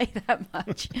 I'll say that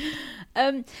much.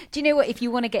 Do you know what? If you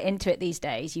want to get into it these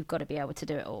days, you've got to be able to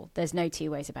do it all. There's no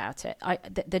two ways about it.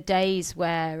 The days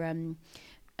where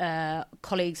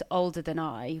colleagues older than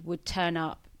I would turn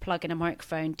up, plug in a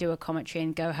microphone, do a commentary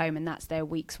and go home and that's their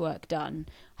week's work done,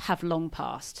 have long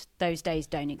passed. Those days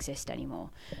don't exist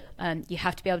anymore. You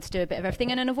have to be able to do a bit of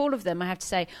everything. And of all of them, I have to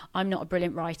say, I'm not a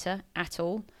brilliant writer at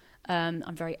all.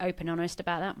 I'm very open and honest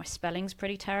about that. My spelling's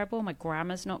pretty terrible. My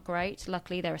grammar's not great.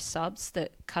 Luckily, there are subs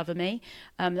that cover me.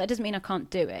 That doesn't mean I can't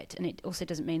do it. And it also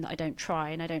doesn't mean that I don't try,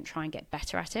 and I don't try and get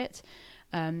better at it.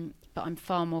 But I'm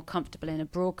far more comfortable in a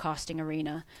broadcasting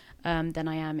arena than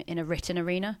I am in a written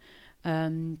arena.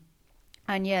 And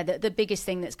yeah, the biggest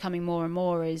thing that's coming more and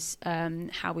more is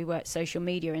how we work social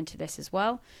media into this as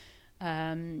well.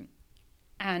 And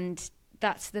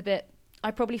that's the bit I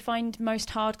probably find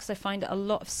most hard, because I find that a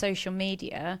lot of social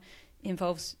media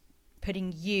involves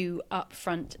putting you up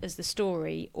front as the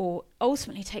story, or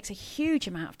ultimately takes a huge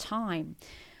amount of time.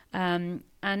 And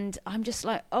I'm just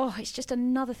like, oh, it's just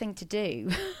another thing to do.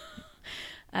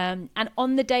 And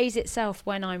on the days itself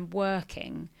when I'm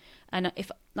working, and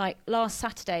if like last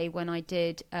Saturday when I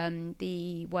did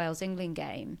the Wales-England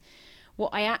game, what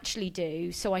I actually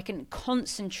do so I can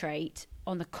concentrate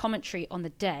on the commentary on the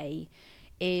day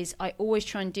is I always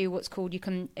try and do what's called,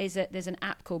 there's an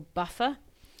app called Buffer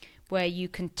where you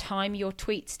can time your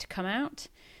tweets to come out.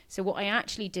 So what I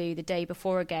actually do the day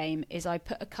before a game is I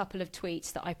put a couple of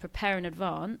tweets that I prepare in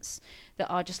advance that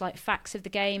are just like facts of the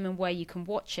game and where you can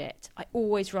watch it. I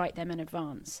always write them in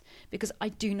advance because I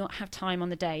do not have time on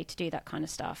the day to do that kind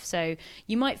of stuff. So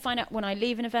you might find out when I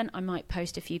leave an event, I might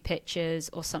post a few pictures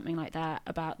or something like that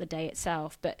about the day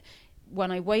itself. But when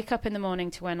I wake up in the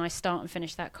morning to when I start and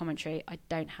finish that commentary, I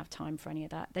don't have time for any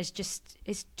of that.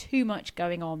 It's too much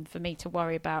going on for me to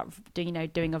worry about, doing a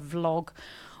vlog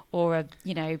or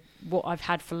what I've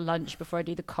had for lunch before I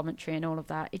do the commentary and all of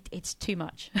that. It's too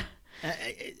much.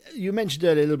 You mentioned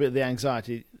earlier a little bit of the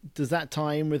anxiety. Does that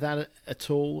tie in with that at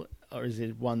all, or is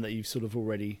it one that you've sort of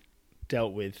already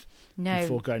dealt with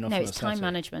before going off on a Saturday? No, it's time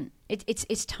management.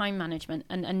 It's time management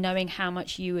and knowing how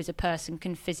much you as a person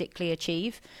can physically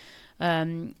achieve.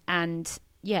 And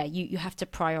yeah, you have to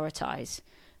prioritize.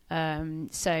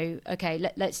 So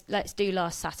okay, let's do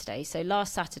last Saturday. So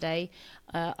last Saturday,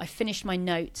 I finished my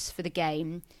notes for the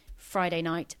game Friday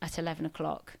night at 11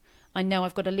 o'clock. I know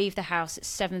I've got to leave the house at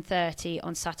 7:30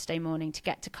 on Saturday morning to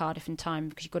get to Cardiff in time,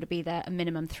 because you've got to be there a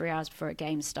minimum 3 hours before a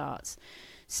game starts.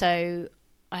 So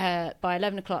by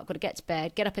 11 o'clock, I've got to get to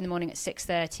bed, get up in the morning at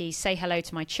 6:30, say hello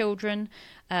to my children,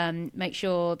 make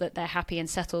sure that they're happy and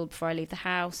settled before I leave the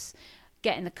house,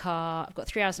 get in the car. I've got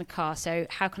 3 hours in a car, so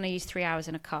how can I use 3 hours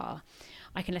in a car?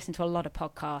 I can listen to a lot of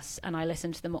podcasts, and I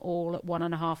listen to them all at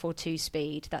 1.5 or 2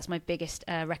 speed. That's my biggest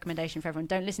recommendation for everyone.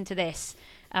 Don't listen to this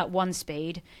at 1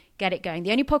 speed. Get it going.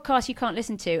 The only podcast you can't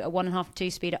listen to at 1.5 or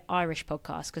 2 speed are Irish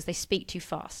podcasts, because they speak too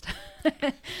fast.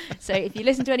 So if you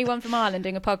listen to anyone from Ireland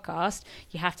doing a podcast,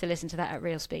 you have to listen to that at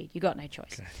real speed. You've got no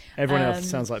choice. Okay. Everyone else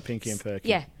sounds like Pinky and Perky.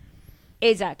 Yeah,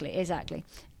 exactly.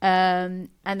 And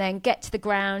then get to the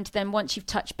ground. Then once you've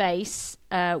touched base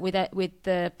with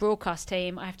the broadcast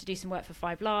team, I have to do some work for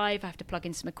 5 Live. I have to plug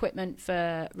in some equipment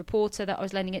for Reporter that I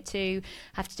was lending it to. I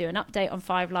have to do an update on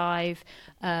 5 Live.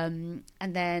 And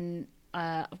then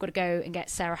I've got to go and get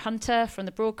Sarah Hunter from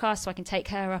the broadcast so I can take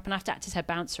her up, and I have to act as her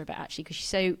bouncer a bit, actually, because she's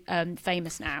so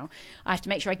famous now. I have to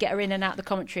make sure I get her in and out of the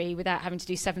commentary without having to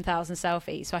do 7,000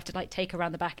 selfies. So I have to take her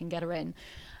around the back and get her in.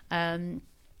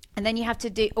 And then you have to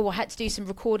do, I had to do some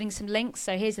recording, some links.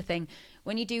 So here's the thing.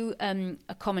 When you do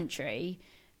a commentary,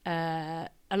 a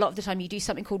lot of the time you do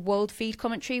something called world feed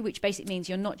commentary, which basically means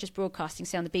you're not just broadcasting,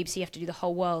 say on the BBC, you have to do the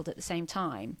whole world at the same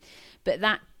time. But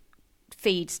that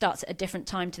feed starts at a different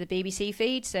time to the BBC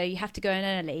feed. So you have to go in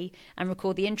early and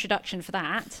record the introduction for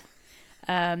that,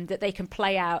 that they can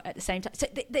play out at the same time. So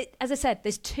as I said,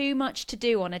 there's too much to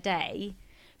do on a day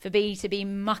for me to be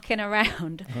mucking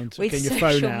around with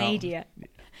social media.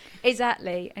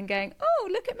 Exactly. And going, oh,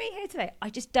 look at me here today. I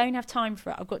just don't have time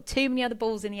for it. I've got too many other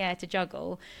balls in the air to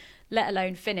juggle, let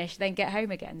alone finish, then get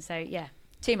home again. So, yeah,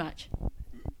 too much.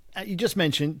 You just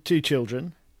mentioned 2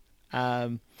 children.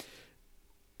 How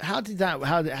does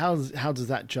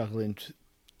that juggle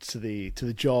into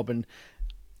the job? And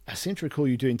I seem to recall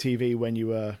you doing TV when you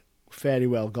were fairly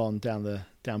well gone down the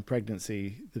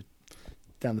pregnancy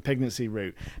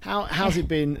route. How's it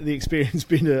been, the experience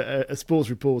being a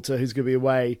sports reporter who's going to be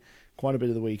away quite a bit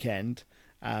of the weekend,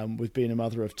 with being a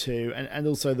mother of 2, and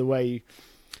also the way,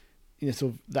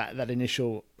 sort of that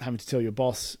initial having to tell your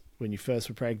boss when you first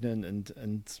were pregnant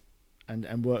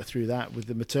and work through that with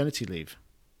the maternity leave?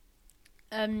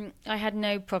 I had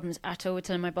no problems at all with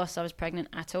telling my boss I was pregnant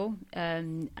at all.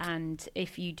 And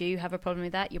if you do have a problem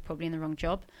with that, you're probably in the wrong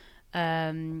job.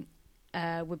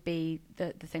 Would be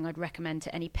the thing I'd recommend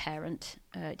to any parent.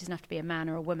 It doesn't have to be a man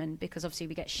or a woman, because obviously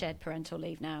we get shared parental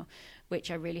leave now,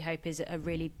 which I really hope is a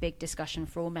really big discussion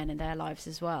for all men in their lives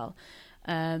as well.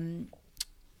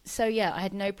 So yeah, I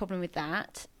had no problem with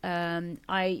that.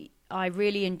 I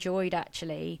really enjoyed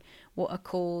actually what are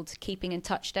called keeping in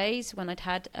touch days when I'd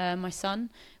had my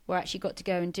son, where I actually got to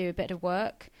go and do a bit of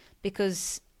work,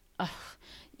 because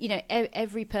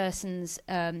every person's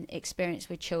experience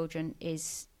with children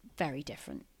is very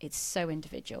different. It's so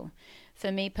individual.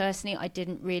 For me personally, I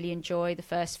didn't really enjoy the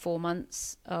first 4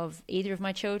 months of either of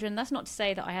my children. That's not to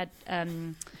say that I had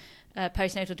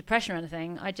postnatal depression or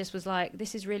anything. I just was like,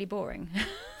 this is really boring.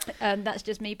 That's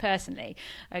just me personally.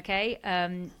 Okay.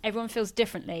 Everyone feels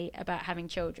differently about having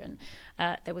children.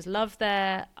 There was love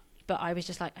there, but I was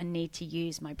just like, I need to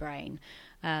use my brain.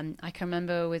 I can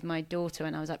remember with my daughter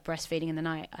when I was like breastfeeding in the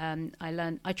night,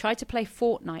 I tried to play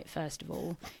Fortnite first of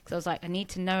all, because I was like, I need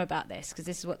to know about this, because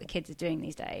this is what the kids are doing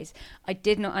these days. I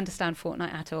did not understand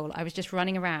Fortnite at all. I was just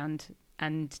running around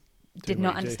and did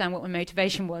not understand what my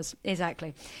motivation was.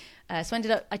 Exactly. So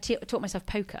I taught myself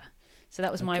poker. So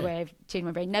that was my way of tuning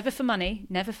my brain. Never for money,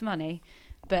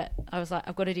 but I was like,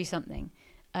 I've got to do something.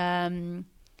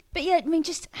 But yeah, I mean,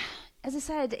 just as I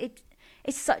said,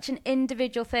 it's such an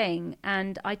individual thing,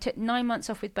 and I took 9 months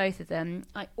off with both of them.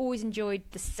 I always enjoyed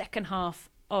the second half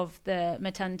of the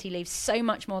maternity leave so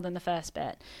much more than the first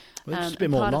bit. Well, they're just a bit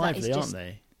more lively, aren't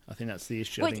they? I think that's the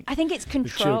issue. Well, I think it's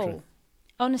control.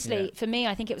 Honestly, for me,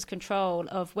 I think it was control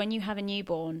of when you have a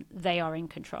newborn, they are in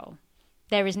control.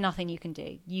 There is nothing you can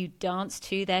do. You dance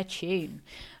to their tune.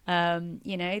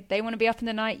 They want to be up in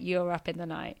the night, you're up in the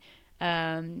night.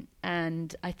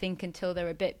 And I think until they're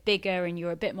a bit bigger and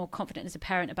you're a bit more confident as a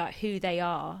parent about who they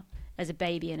are as a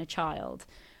baby and a child,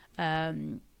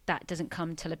 that doesn't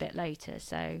come till a bit later.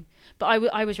 So, but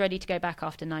I was ready to go back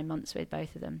after 9 months with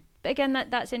both of them. But again,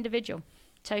 that's individual,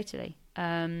 totally.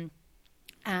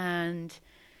 And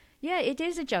yeah, it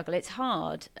is a juggle. It's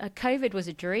hard. COVID was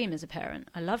a dream as a parent.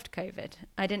 I loved COVID.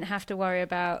 I didn't have to worry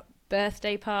about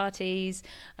birthday parties.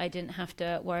 I didn't have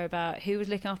to worry about who was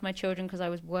looking after my children because I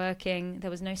was working.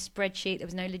 There was no spreadsheet. There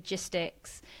was no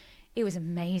logistics. It was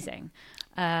amazing.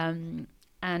 And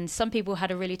some people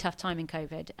had a really tough time in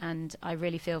COVID, and I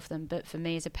really feel for them. But for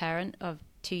me as a parent of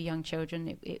 2 young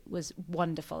children, it was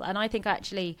wonderful. And I think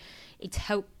actually it's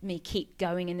helped me keep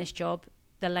going in this job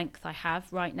the length I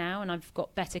have right now, and I've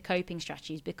got better coping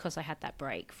strategies because I had that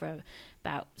break for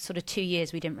about sort of 2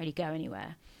 years. We didn't really go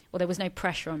anywhere. Well, there was no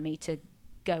pressure on me to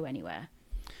go anywhere,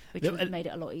 which made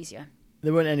it a lot easier.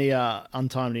 There weren't any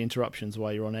untimely interruptions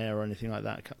while you were on air or anything like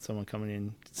that? Someone coming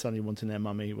in suddenly wanting their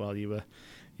mummy while you were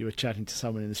chatting to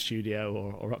someone in the studio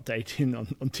or updating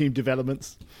on team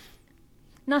developments?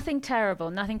 Nothing terrible.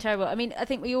 I mean, I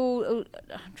think I'm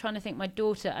trying to think, my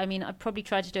daughter, I mean, I probably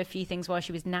tried to do a few things while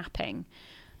she was napping.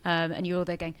 And you're all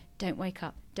there going, don't wake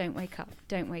up.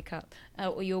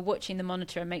 Or you're watching the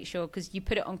monitor and make sure, because you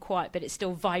put it on quiet, but it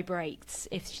still vibrates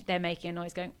if they're making a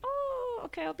noise going, oh,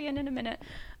 okay, I'll be in a minute.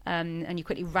 And you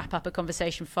quickly wrap up a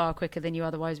conversation far quicker than you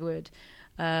otherwise would.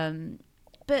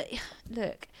 But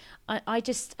look, I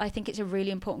think it's a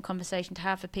really important conversation to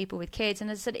have for people with kids.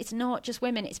 And as I said, it's not just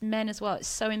women, it's men as well. It's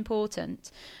so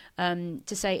important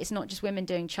to say it's not just women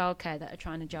doing childcare that are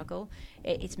trying to juggle.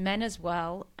 It's men as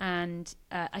well. And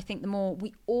I think the more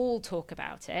we all talk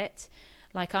about it,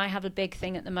 like I have a big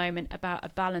thing at the moment about a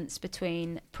balance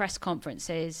between press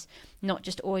conferences, not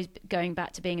just always going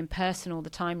back to being in person all the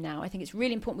time now. I think it's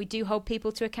really important we do hold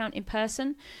people to account in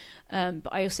person.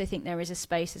 But I also think there is a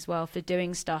space as well for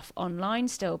doing stuff online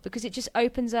still, because it just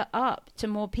opens it up to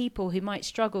more people who might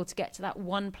struggle to get to that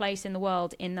one place in the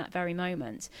world in that very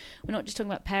moment. We're not just talking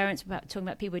about parents, we're talking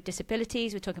about people with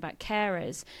disabilities, we're talking about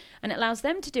carers, and it allows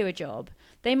them to do a job.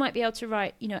 They might be able to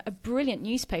write, a brilliant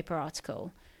newspaper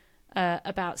article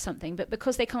about something, but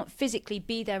because they can't physically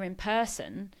be there in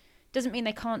person, doesn't mean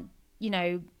they can't,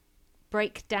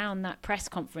 break down that press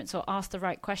conference or ask the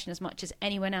right question as much as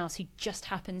anyone else who just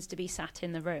happens to be sat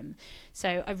in the room.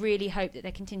 So I really hope that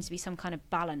there continues to be some kind of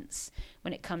balance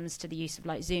when it comes to the use of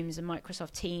like Zooms and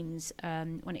Microsoft Teams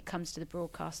when it comes to the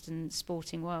broadcast and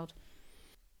sporting world.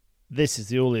 This is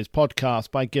the All Ears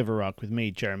podcast by Give a Ruck with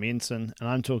me, Jeremy Inson, and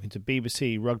I'm talking to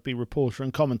BBC rugby reporter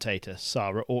and commentator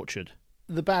Sara Orchard.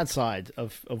 The bad side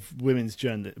of women's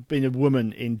journalism, being a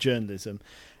woman in journalism,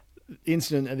 the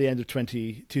incident at the end of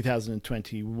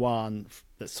 2021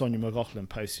 that Sonia McLaughlin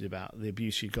posted about the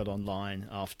abuse she got online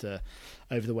over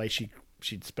the way she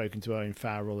she'd spoken to Owen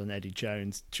Farrell and Eddie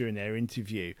Jones during their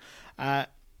interview. How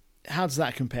does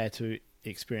that compare to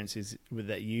experiences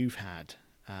that you've had?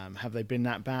 Have they been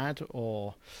that bad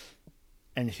or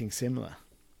anything similar?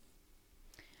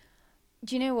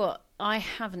 Do you know what? I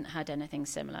haven't had anything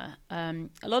similar. A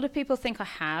lot of people think I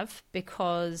have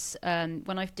because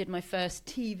when I did my first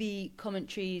TV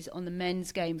commentaries on the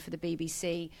men's game for the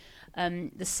BBC,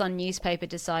 the Sun newspaper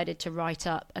decided to write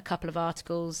up a couple of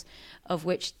articles of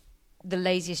which the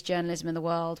laziest journalism in the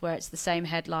world, where it's the same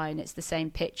headline, it's the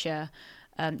same picture,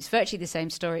 it's virtually the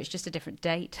same story, it's just a different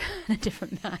date, a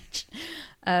different match,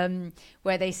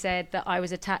 where they said that I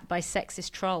was attacked by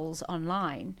sexist trolls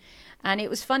online. And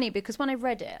it was funny because when I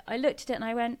read it, I looked at it and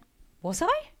I went, was I?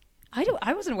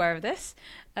 I wasn't aware of this.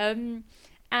 And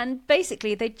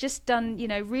basically they'd just done,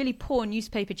 really poor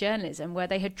newspaper journalism where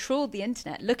they had trawled the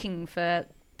internet looking for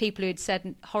people who had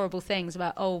said horrible things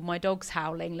about, oh, my dog's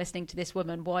howling, listening to this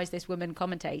woman, why is this woman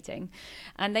commentating?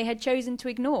 And they had chosen to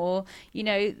ignore,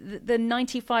 the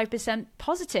 95%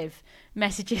 positive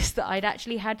messages that I'd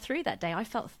actually had through that day. I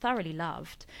felt thoroughly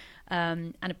loved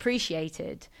and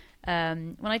appreciated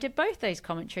when I did both those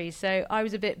commentaries. So I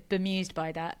was a bit bemused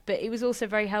by that, but it was also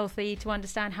very healthy to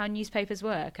understand how newspapers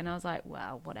work. And I was like,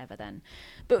 well, whatever then.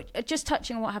 But just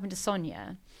touching on what happened to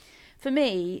Sonia, for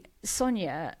me,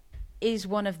 Sonia is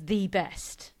one of the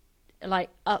best,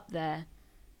 like up there,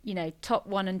 top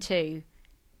 1 and 2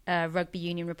 rugby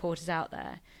union reporters out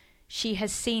there. She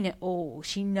has seen it all.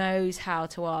 She knows how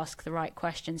to ask the right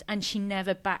questions, and she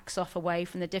never backs off away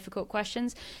from the difficult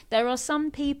questions. There are some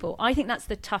people, I think that's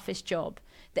the toughest job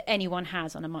that anyone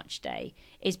has on a match day,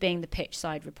 is being the pitch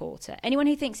side reporter. Anyone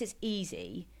who thinks it's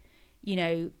easy,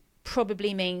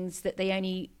 probably means that they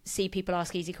only see people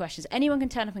ask easy questions. Anyone can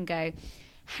turn up and go,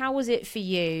 how was it for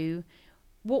you?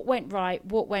 What went right?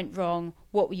 What went wrong?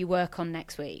 What will you work on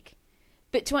next week?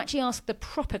 But to actually ask the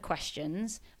proper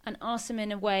questions and ask them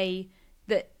in a way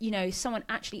that, someone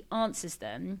actually answers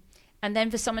them, and then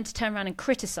for someone to turn around and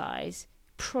criticise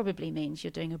probably means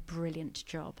you're doing a brilliant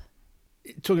job.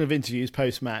 Talking of interviews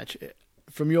post-match,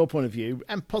 from your point of view,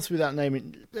 and possibly without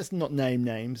naming, let's not name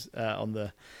names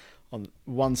on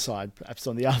one side, perhaps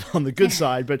on the other, on the good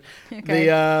side, but okay.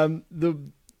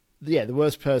 The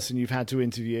worst person you've had to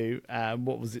interview,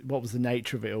 what was the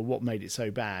nature of it, or what made it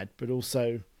so bad, but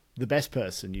also the best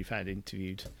person you've had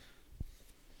interviewed.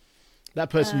 That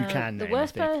person you can name.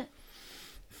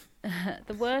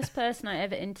 The worst person I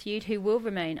ever interviewed, who will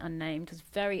remain unnamed, was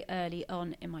very early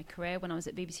on in my career when I was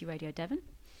at BBC Radio Devon,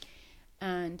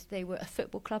 and they were a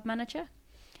football club manager,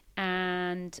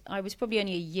 and I was probably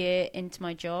only a year into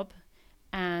my job,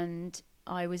 and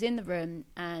I was in the room,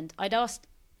 and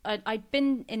I'd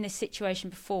been in this situation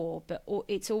before, but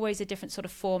it's always a different sort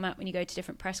of format when you go to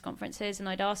different press conferences. And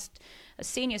I'd asked a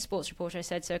senior sports reporter, I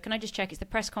said, so can I just check it's the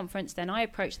press conference? Then I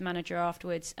approached the manager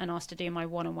afterwards and asked to do my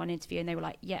one-on-one interview. And they were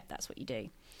like, yeah, that's what you do.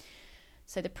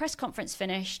 So the press conference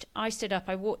finished. I stood up.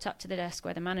 I walked up to the desk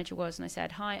where the manager was. And I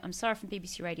said, hi, I'm Sara from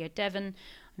BBC Radio Devon.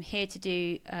 I'm here to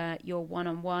do your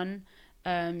one-on-one.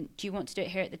 Do you want to do it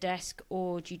here at the desk,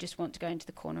 or do you just want to go into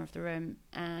the corner of the room?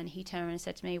 And he turned around and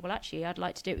said to me, well, actually, I'd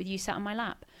like to do it with you sat on my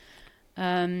lap.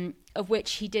 Of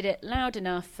which he did it loud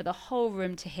enough for the whole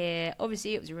room to hear.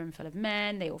 Obviously, it was a room full of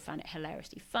men. They all found it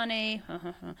hilariously funny.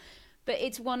 But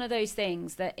it's one of those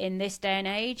things that in this day and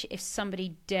age, if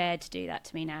somebody dared to do that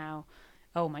to me now,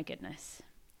 oh, my goodness.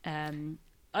 And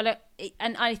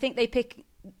I think they pick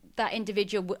that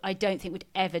individual, I don't think would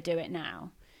ever do it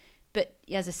now. But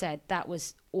as I said, that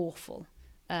was awful.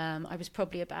 I was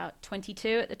probably about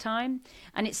 22 at the time.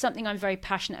 And it's something I'm very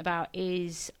passionate about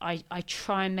is I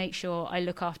try and make sure I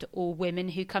look after all women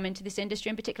who come into this industry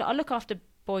in particular. I look after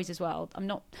boys as well. I'm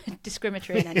not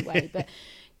discriminatory in any way. But,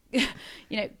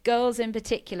 girls in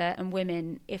particular and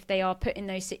women, if they are put in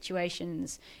those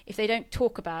situations, if they don't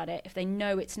talk about it, if they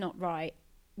know it's not right,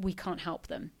 we can't help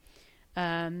them.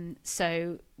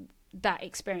 So that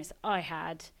experience that I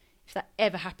had, if that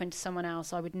ever happened to someone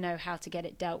else, I would know how to get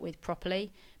it dealt with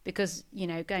properly. Because,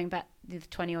 going back the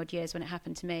 20 odd years when it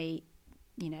happened to me,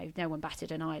 no one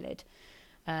batted an eyelid.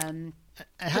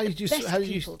 How did you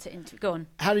go on?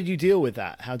 How did you deal with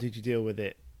that? How did you deal with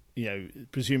it?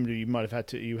 Presumably you might have had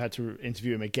to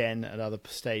interview him again at other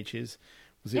stages.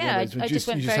 Was it I just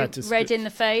went very red in the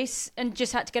face and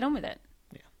just had to get on with it.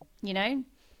 Yeah.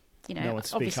 No one to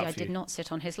speak obviously up I for did you. not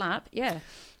sit on his lap. Yeah.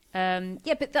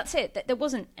 But that's it. There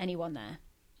wasn't anyone there.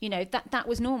 That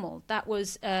was normal. That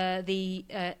was the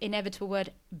inevitable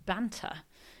word banter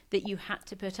that you had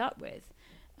to put up with.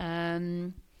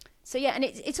 So yeah, and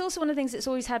it's also one of the things that's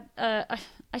always had.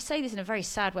 I say this in a very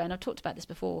sad way, and I've talked about this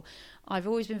before. I've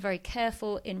always been very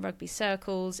careful in rugby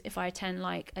circles. If I attend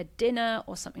like a dinner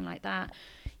or something like that,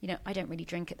 I don't really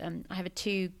drink at them. I have a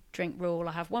 2-drink rule.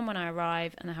 I have one when I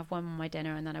arrive, and I have one on my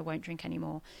dinner, and then I won't drink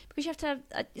anymore, because you have to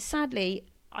have. Sadly,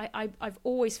 I've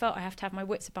always felt I have to have my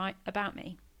wits about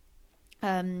me.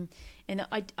 And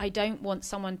I don't want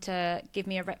someone to give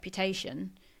me a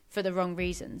reputation for the wrong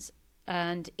reasons.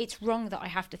 And it's wrong that I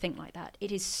have to think like that.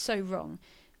 It is so wrong,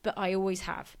 but I always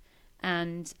have.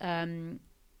 And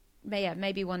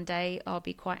maybe one day I'll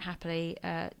be quite happily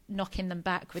knocking them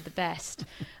back with the best.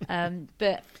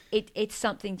 But it's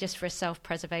something just for a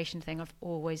self-preservation thing I've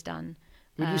always done.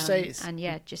 Would you say it's... And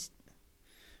yeah, just...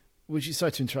 Would you,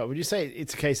 sorry to interrupt, would you say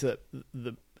it's a case that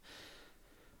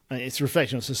it's a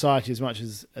reflection of society as much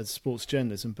as sports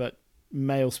journalism, but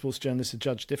male sports journalists are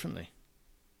judged differently?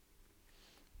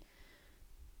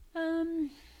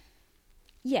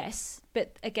 Yes,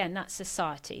 but again, that's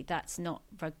society. That's not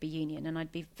rugby union, and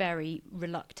I'd be very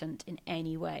reluctant in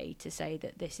any way to say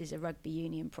that this is a rugby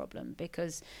union problem,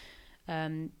 because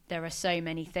there are so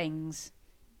many things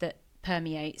that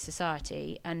permeate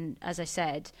society. And as I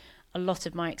said, a lot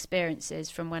of my experiences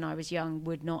from when I was young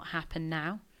would not happen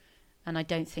now, and I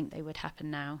don't think they would happen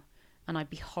now, and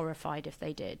I'd be horrified if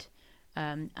they did.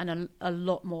 And a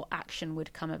lot more action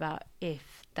would come about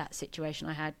if that situation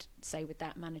I had, say, with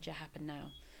that manager happened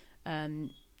now.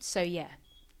 So yeah,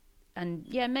 and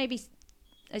yeah, maybe,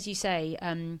 as you say,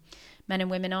 men and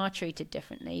women are treated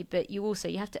differently, but you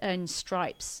have to earn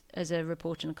stripes as a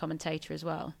reporter and commentator as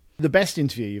well. The best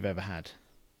interview you've ever had?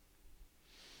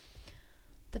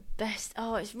 The best?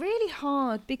 Oh, it's really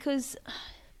hard, because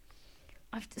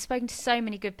I've spoken to so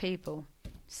many good people.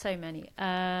 So many.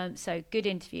 So good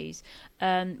interviews.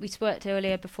 We spoke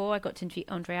earlier before. I got to interview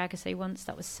Andre Agassi once.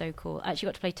 That was so cool. I actually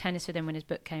got to play tennis with him when his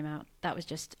book came out. That was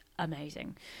just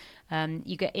amazing.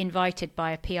 You get invited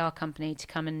by a PR company to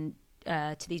come and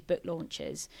to these book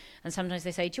launches, and sometimes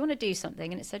they say, do you want to do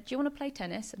something? And it said, do you want to play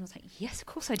tennis? And I was like, yes, of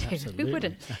course I do. Absolutely. Who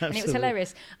wouldn't? Absolutely. And it was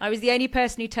hilarious. I was the only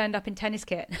person who turned up in tennis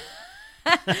kit.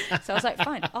 So I was like,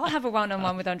 fine, I'll have a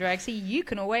one-on-one with Andre Agassi. You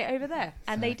can all wait over there.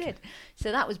 And they did.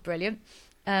 So that was brilliant.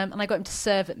 And I got him to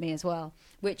serve at me as well,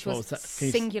 which was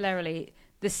singularly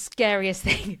the scariest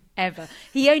thing ever.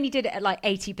 He only did it at like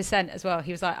 80% as well.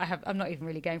 He was like, I'm not even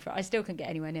really going for it. I still couldn't get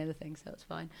anywhere near the thing, so it's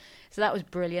fine. So that was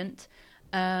brilliant.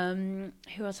 Who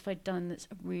else have I done that's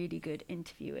a really good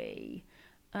interviewee?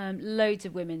 Loads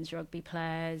of women's rugby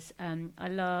players. I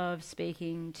love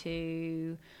speaking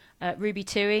to Ruby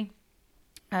Tui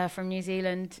from New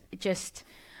Zealand.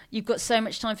 You've got so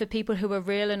much time for people who are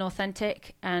real and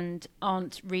authentic and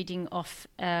aren't reading off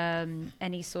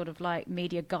any sort of like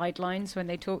media guidelines when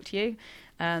they talk to you.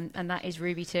 And that is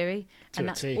Ruby Tui. And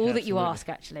that's all that you ask,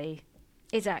 actually.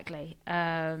 Exactly.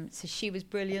 So she was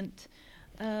brilliant.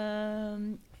 Who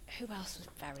else was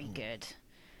very good?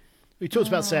 We talked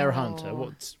about Sarah Hunter.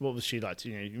 What was she like?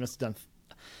 You must have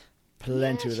done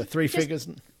plenty with her. 3 figures.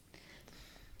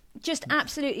 Just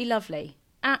absolutely lovely.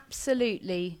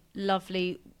 Absolutely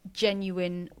lovely,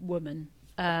 genuine woman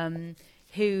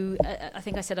who I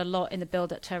think I said a lot in the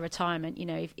build up to her retirement.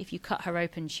 If you cut her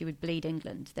open, she would bleed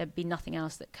England. There'd be nothing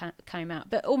else that came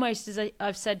out. But almost, as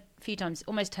I've said a few times,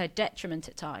 almost to her detriment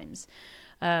at times,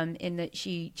 in that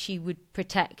she would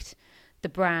protect the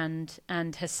brand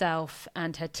and herself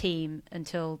and her team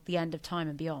until the end of time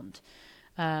and beyond,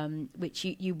 which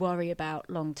you worry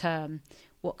about long term,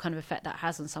 what kind of effect that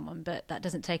has on someone, but that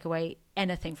doesn't take away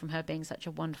anything from her being such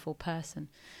a wonderful person.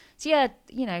 So yeah,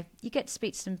 you get to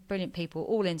speak to some brilliant people,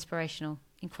 all inspirational,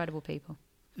 incredible people.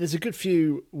 There's a good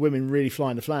few women really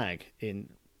flying the flag in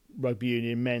rugby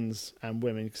union, men's and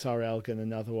women. Sara Elgin,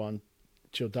 another one,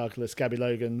 Jill Douglas, Gabby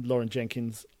Logan, Lauren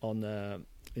Jenkins in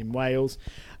Wales.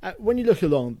 When you look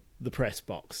along the press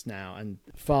box now and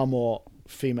far more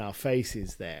female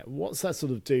faces there, what's that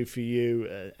sort of do for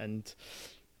you and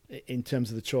in terms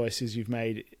of the choices you've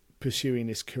made pursuing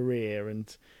this career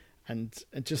and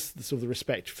just the sort of the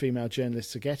respect female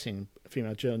journalists are getting,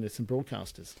 female journalists and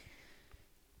broadcasters?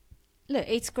 Look,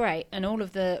 it's great. And all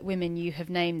of the women you have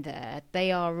named there,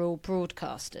 they are all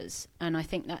broadcasters. And I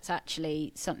think that's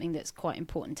actually something that's quite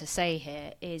important to say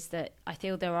here, is that I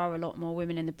feel there are a lot more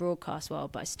women in the broadcast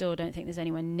world, but I still don't think there's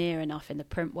anywhere near enough in the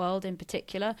print world in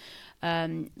particular.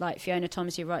 Like Fiona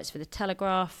Thomas, who writes for The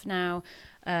Telegraph now.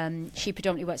 She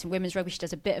predominantly works in women's rugby. She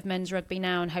does a bit of men's rugby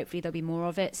now, and hopefully there'll be more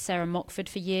of it. Sarah Mockford,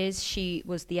 for years, she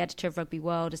was the editor of Rugby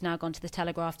World, has now gone to The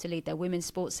Telegraph to lead their women's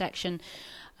sports section.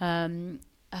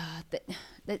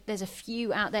 There's a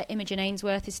few out there. Imogen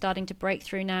Ainsworth is starting to break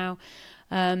through now,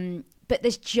 but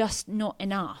there's just not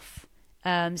enough.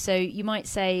 So you might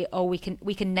say, oh, we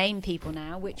can name people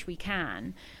now, which we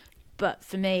can. But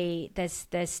for me, there's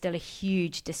still a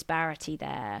huge disparity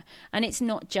there. And it's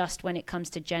not just when it comes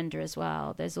to gender as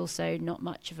well. There's also not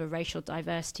much of a racial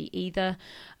diversity either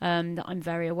that I'm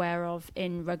very aware of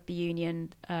in rugby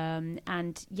union.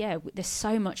 And yeah, there's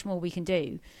so much more we can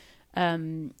do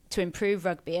to improve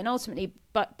rugby. And ultimately,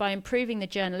 but by improving the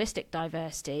journalistic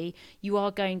diversity, you are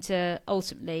going to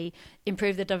ultimately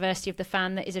improve the diversity of the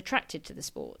fan that is attracted to the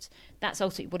sport. That's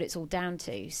ultimately what it's all down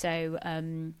to. So,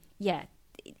 yeah.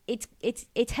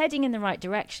 It's heading in the right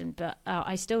direction, but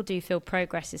I still do feel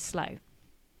progress is slow.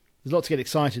 There's a lot to get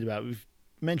excited about. We've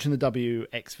mentioned the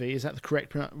WXV. Is that the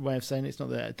correct way of saying it? It's not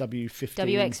the W15?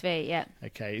 WXV, yeah.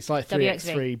 Okay, it's like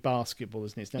 3x3 basketball,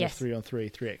 isn't it? It's now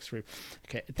 3-on-3, 3x3.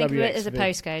 Okay, Think WXV. Of it as a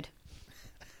postcode.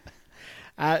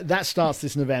 That starts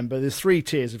this November. There's 3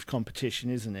 tiers of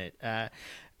competition, isn't it?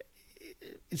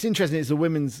 It's interesting. It's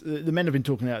the men have been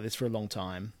talking about this for a long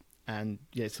time. And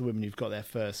yeah, it's the women who've got there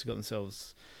first, who got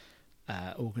themselves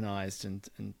organised and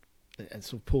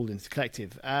sort of pulled into the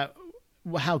collective.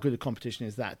 How good a competition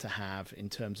is that to have in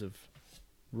terms of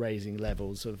raising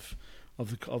levels of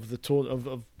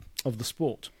the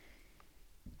sport?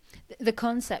 The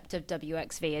concept of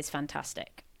WXV is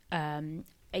fantastic. I'm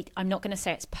not going to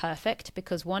say it's perfect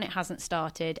because 1, it hasn't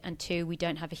started, and 2, we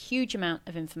don't have a huge amount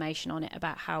of information on it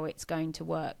about how it's going to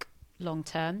work long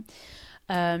term.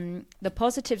 The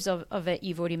positives of it,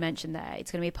 you've already mentioned there.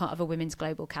 It's going to be part of a women's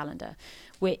global calendar,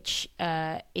 which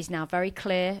is now very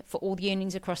clear for all the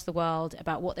unions across the world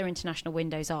about what their international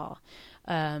windows are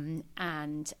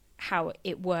and how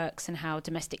it works and how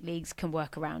domestic leagues can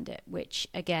work around it, which,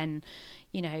 again,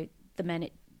 the men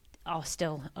are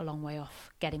still a long way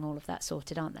off getting all of that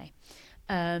sorted, aren't they?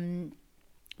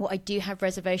 What I do have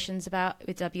reservations about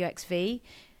with WXV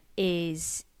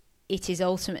is it is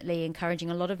ultimately encouraging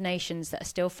a lot of nations that are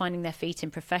still finding their feet in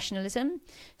professionalism,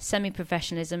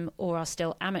 semi-professionalism, or are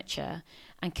still amateur,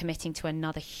 and committing to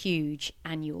another huge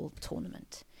annual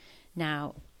tournament.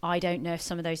 Now, I don't know if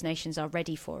some of those nations are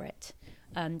ready for it.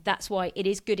 That's why it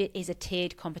is good. It is a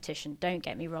tiered competition. Don't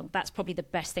get me wrong. That's probably the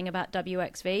best thing about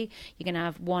WXV. You're going to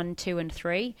have 1, 2, and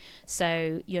 3.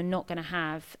 So you're not going to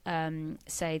have,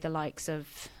 say, the likes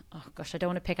of, oh gosh, I don't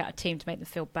want to pick out a team to make them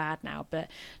feel bad now, but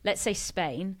let's say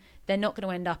Spain. They're not going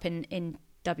to end up in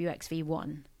WXV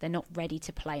 1. They're not ready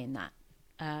to play in that.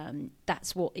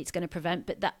 That's what it's going to prevent.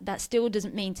 But that still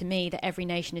doesn't mean to me that every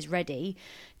nation is ready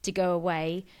to go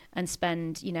away and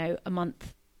spend, a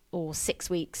month or 6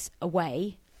 weeks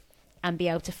away and be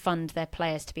able to fund their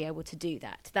players to be able to do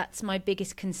that. That's my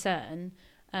biggest concern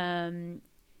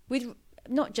with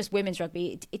not just women's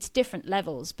rugby. It's different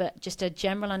levels, but just a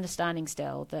general understanding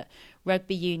still that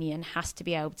rugby union has to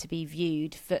be able to be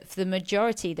viewed for the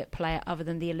majority that play it other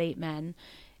than the elite men.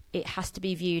 It has to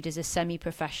be viewed as a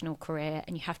semi-professional career,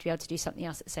 and you have to be able to do something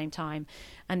else at the same time.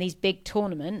 And these big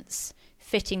tournaments,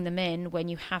 fitting them in when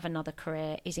you have another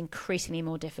career is increasingly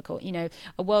more difficult. A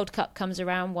World Cup comes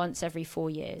around once every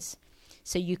 4 years,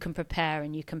 so you can prepare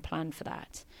and you can plan for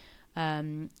that.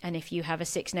 And if you have a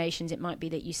 6 nations, it might be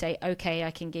that you say, okay,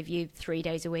 I can give you 3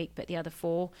 days a week, but the other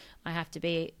 4, I have to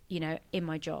be, in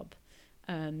my job.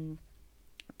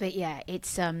 But yeah,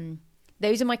 it's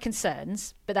those are my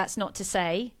concerns. But that's not to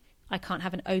say I can't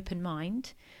have an open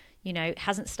mind. It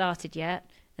hasn't started yet,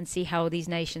 and see how these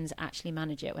nations actually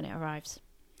manage it when it arrives.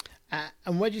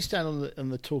 And where do you stand on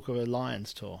the talk of a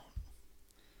Lions tour?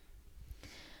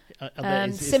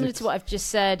 Similar to what I've just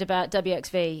said about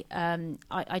WXV,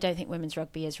 I don't think women's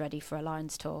rugby is ready for a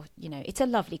Lions tour. It's a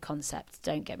lovely concept,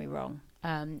 don't get me wrong,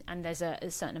 and there's a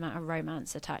certain amount of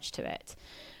romance attached to it.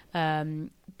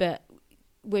 But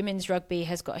women's rugby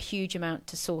has got a huge amount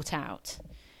to sort out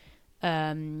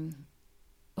when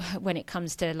it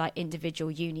comes to like individual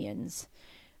unions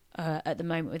at the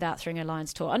moment without throwing a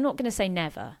Lions tour. I'm not going to say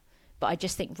never, but I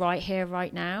just think right here,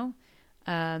 right now,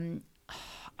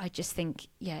 I just think,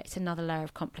 it's another layer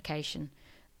of complication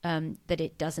that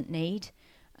it doesn't need.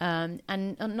 And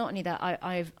not only that,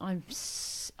 I've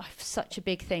such a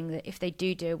big thing that if they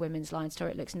do a women's Lions tour,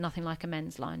 it looks nothing like a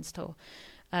men's Lions tour.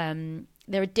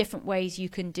 There are different ways you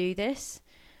can do this.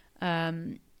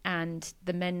 And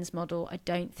the men's model, I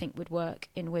don't think would work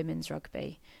in women's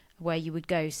rugby, where you would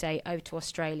go, say, to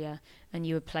Australia and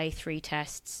you would play 3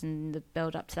 tests and the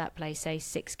build up to that play, say,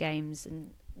 6 games.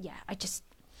 And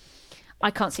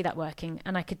I can't see that working.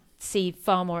 And I could see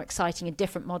far more exciting and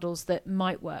different models that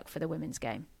might work for the women's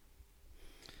game.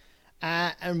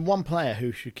 And one player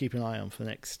who should keep an eye on for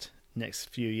the next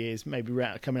few years, maybe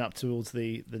coming up towards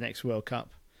the next World Cup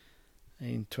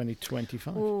in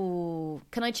 2025. Ooh,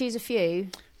 can I choose a few?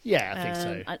 Yeah, I think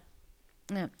so.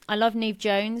 Yeah. I love Niamh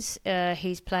Jones.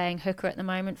 He's playing hooker at the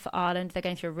moment for Ireland. They're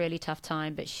going through a really tough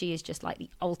time, but she is just like the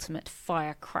ultimate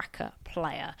firecracker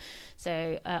player.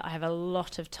 So I have a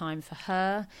lot of time for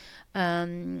her.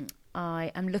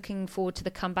 I am looking forward to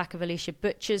the comeback of Alicia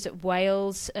Butchers at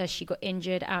Wales. She got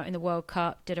injured out in the World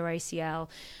Cup, did her ACL.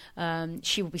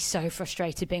 She will be so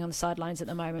frustrated being on the sidelines at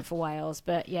the moment for Wales.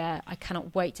 But yeah, I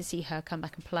cannot wait to see her come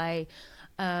back and play.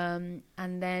 And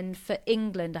then for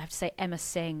England, I have to say Emma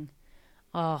Singh.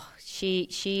 Oh, she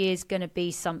is going to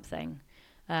be something.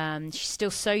 She's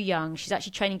still so young. She's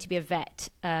actually training to be a vet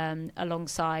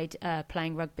alongside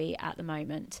playing rugby at the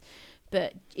moment.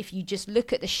 But if you just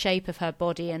look at the shape of her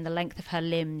body and the length of her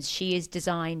limbs, she is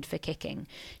designed for kicking.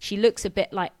 She looks a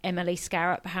bit like Emily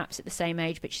Scarratt, perhaps at the same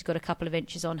age, but she's got a couple of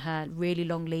inches on her, really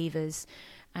long levers.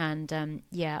 And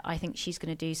I think she's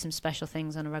going to do some special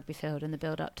things on a rugby field in the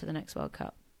build-up to the next World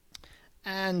Cup.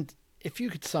 And if you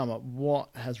could sum up, what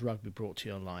has rugby brought to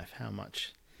your life? How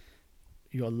much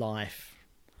your life...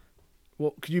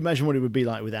 What could you imagine what it would be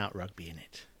like without rugby in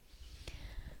it?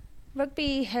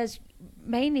 Rugby has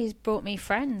mainly brought me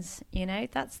friends,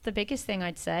 That's the biggest thing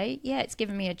I'd say. Yeah, it's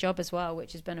given me a job as well,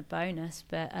 which has been a bonus.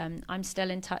 But I'm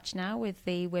still in touch now with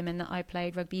the women that I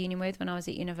played rugby union with when I was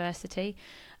at university.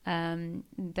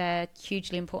 They're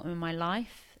hugely important in my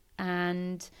life.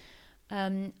 And...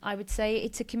 I would say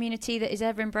it's a community that is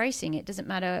ever embracing. It doesn't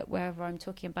matter whether I'm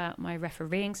talking about my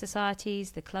refereeing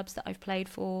societies, the clubs that I've played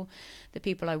for, the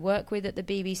people I work with at the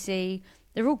BBC.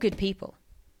 They're all good people,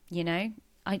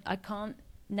 I can't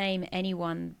name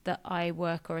anyone that I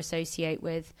work or associate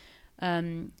with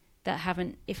that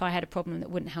haven't, if I had a problem, that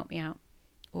wouldn't help me out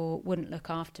or wouldn't look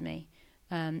after me.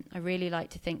 I really like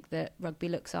to think that rugby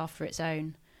looks after its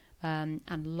own,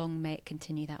 and long may it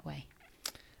continue that way.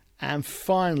 And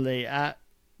finally,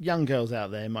 young girls out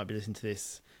there might be listening to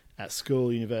this at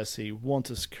school, university,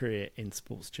 want a career in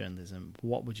sports journalism.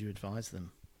 What would you advise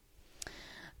them?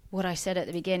 What I said at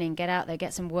the beginning, get out there,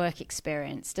 get some work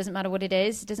experience. Doesn't matter what it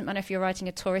is. It doesn't matter if you're writing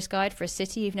a tourist guide for a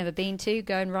city you've never been to,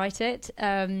 go and write it.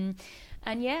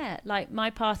 And yeah, like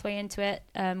my pathway into it,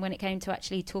 when it came to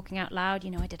actually talking out loud,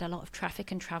 I did a lot of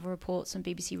traffic and travel reports on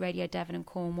BBC Radio Devon and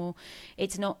Cornwall.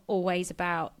 It's not always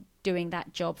about doing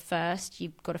that job first.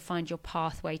 You've got to find your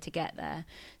pathway to get there.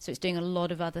 So it's doing a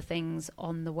lot of other things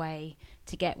on the way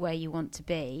to get where you want to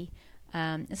be.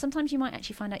 And sometimes you might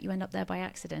actually find out you end up there by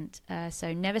accident.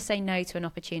 So never say no to an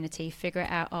opportunity. Figure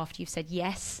it out after you've said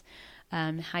yes,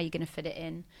 how you're going to fit it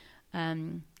in.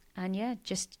 And yeah,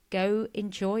 just go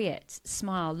enjoy it.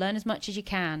 Smile. Learn as much as you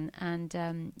can.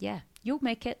 And you'll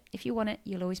make it. If you want it,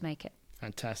 you'll always make it.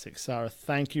 Fantastic. Sarah,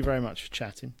 thank you very much for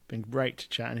chatting. It's been great to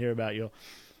chat and hear about your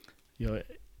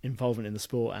involvement in the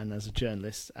sport and as a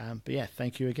journalist. But yeah,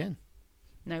 thank you again.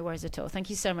 No worries at all. Thank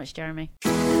you so much, Jeremy.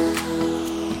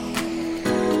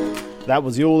 That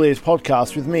was the All Ears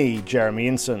podcast with me, Jeremy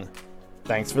Inson.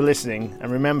 Thanks for listening,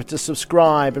 and remember to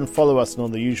subscribe and follow us on all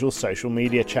the usual social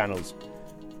media channels.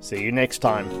 See you next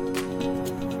time.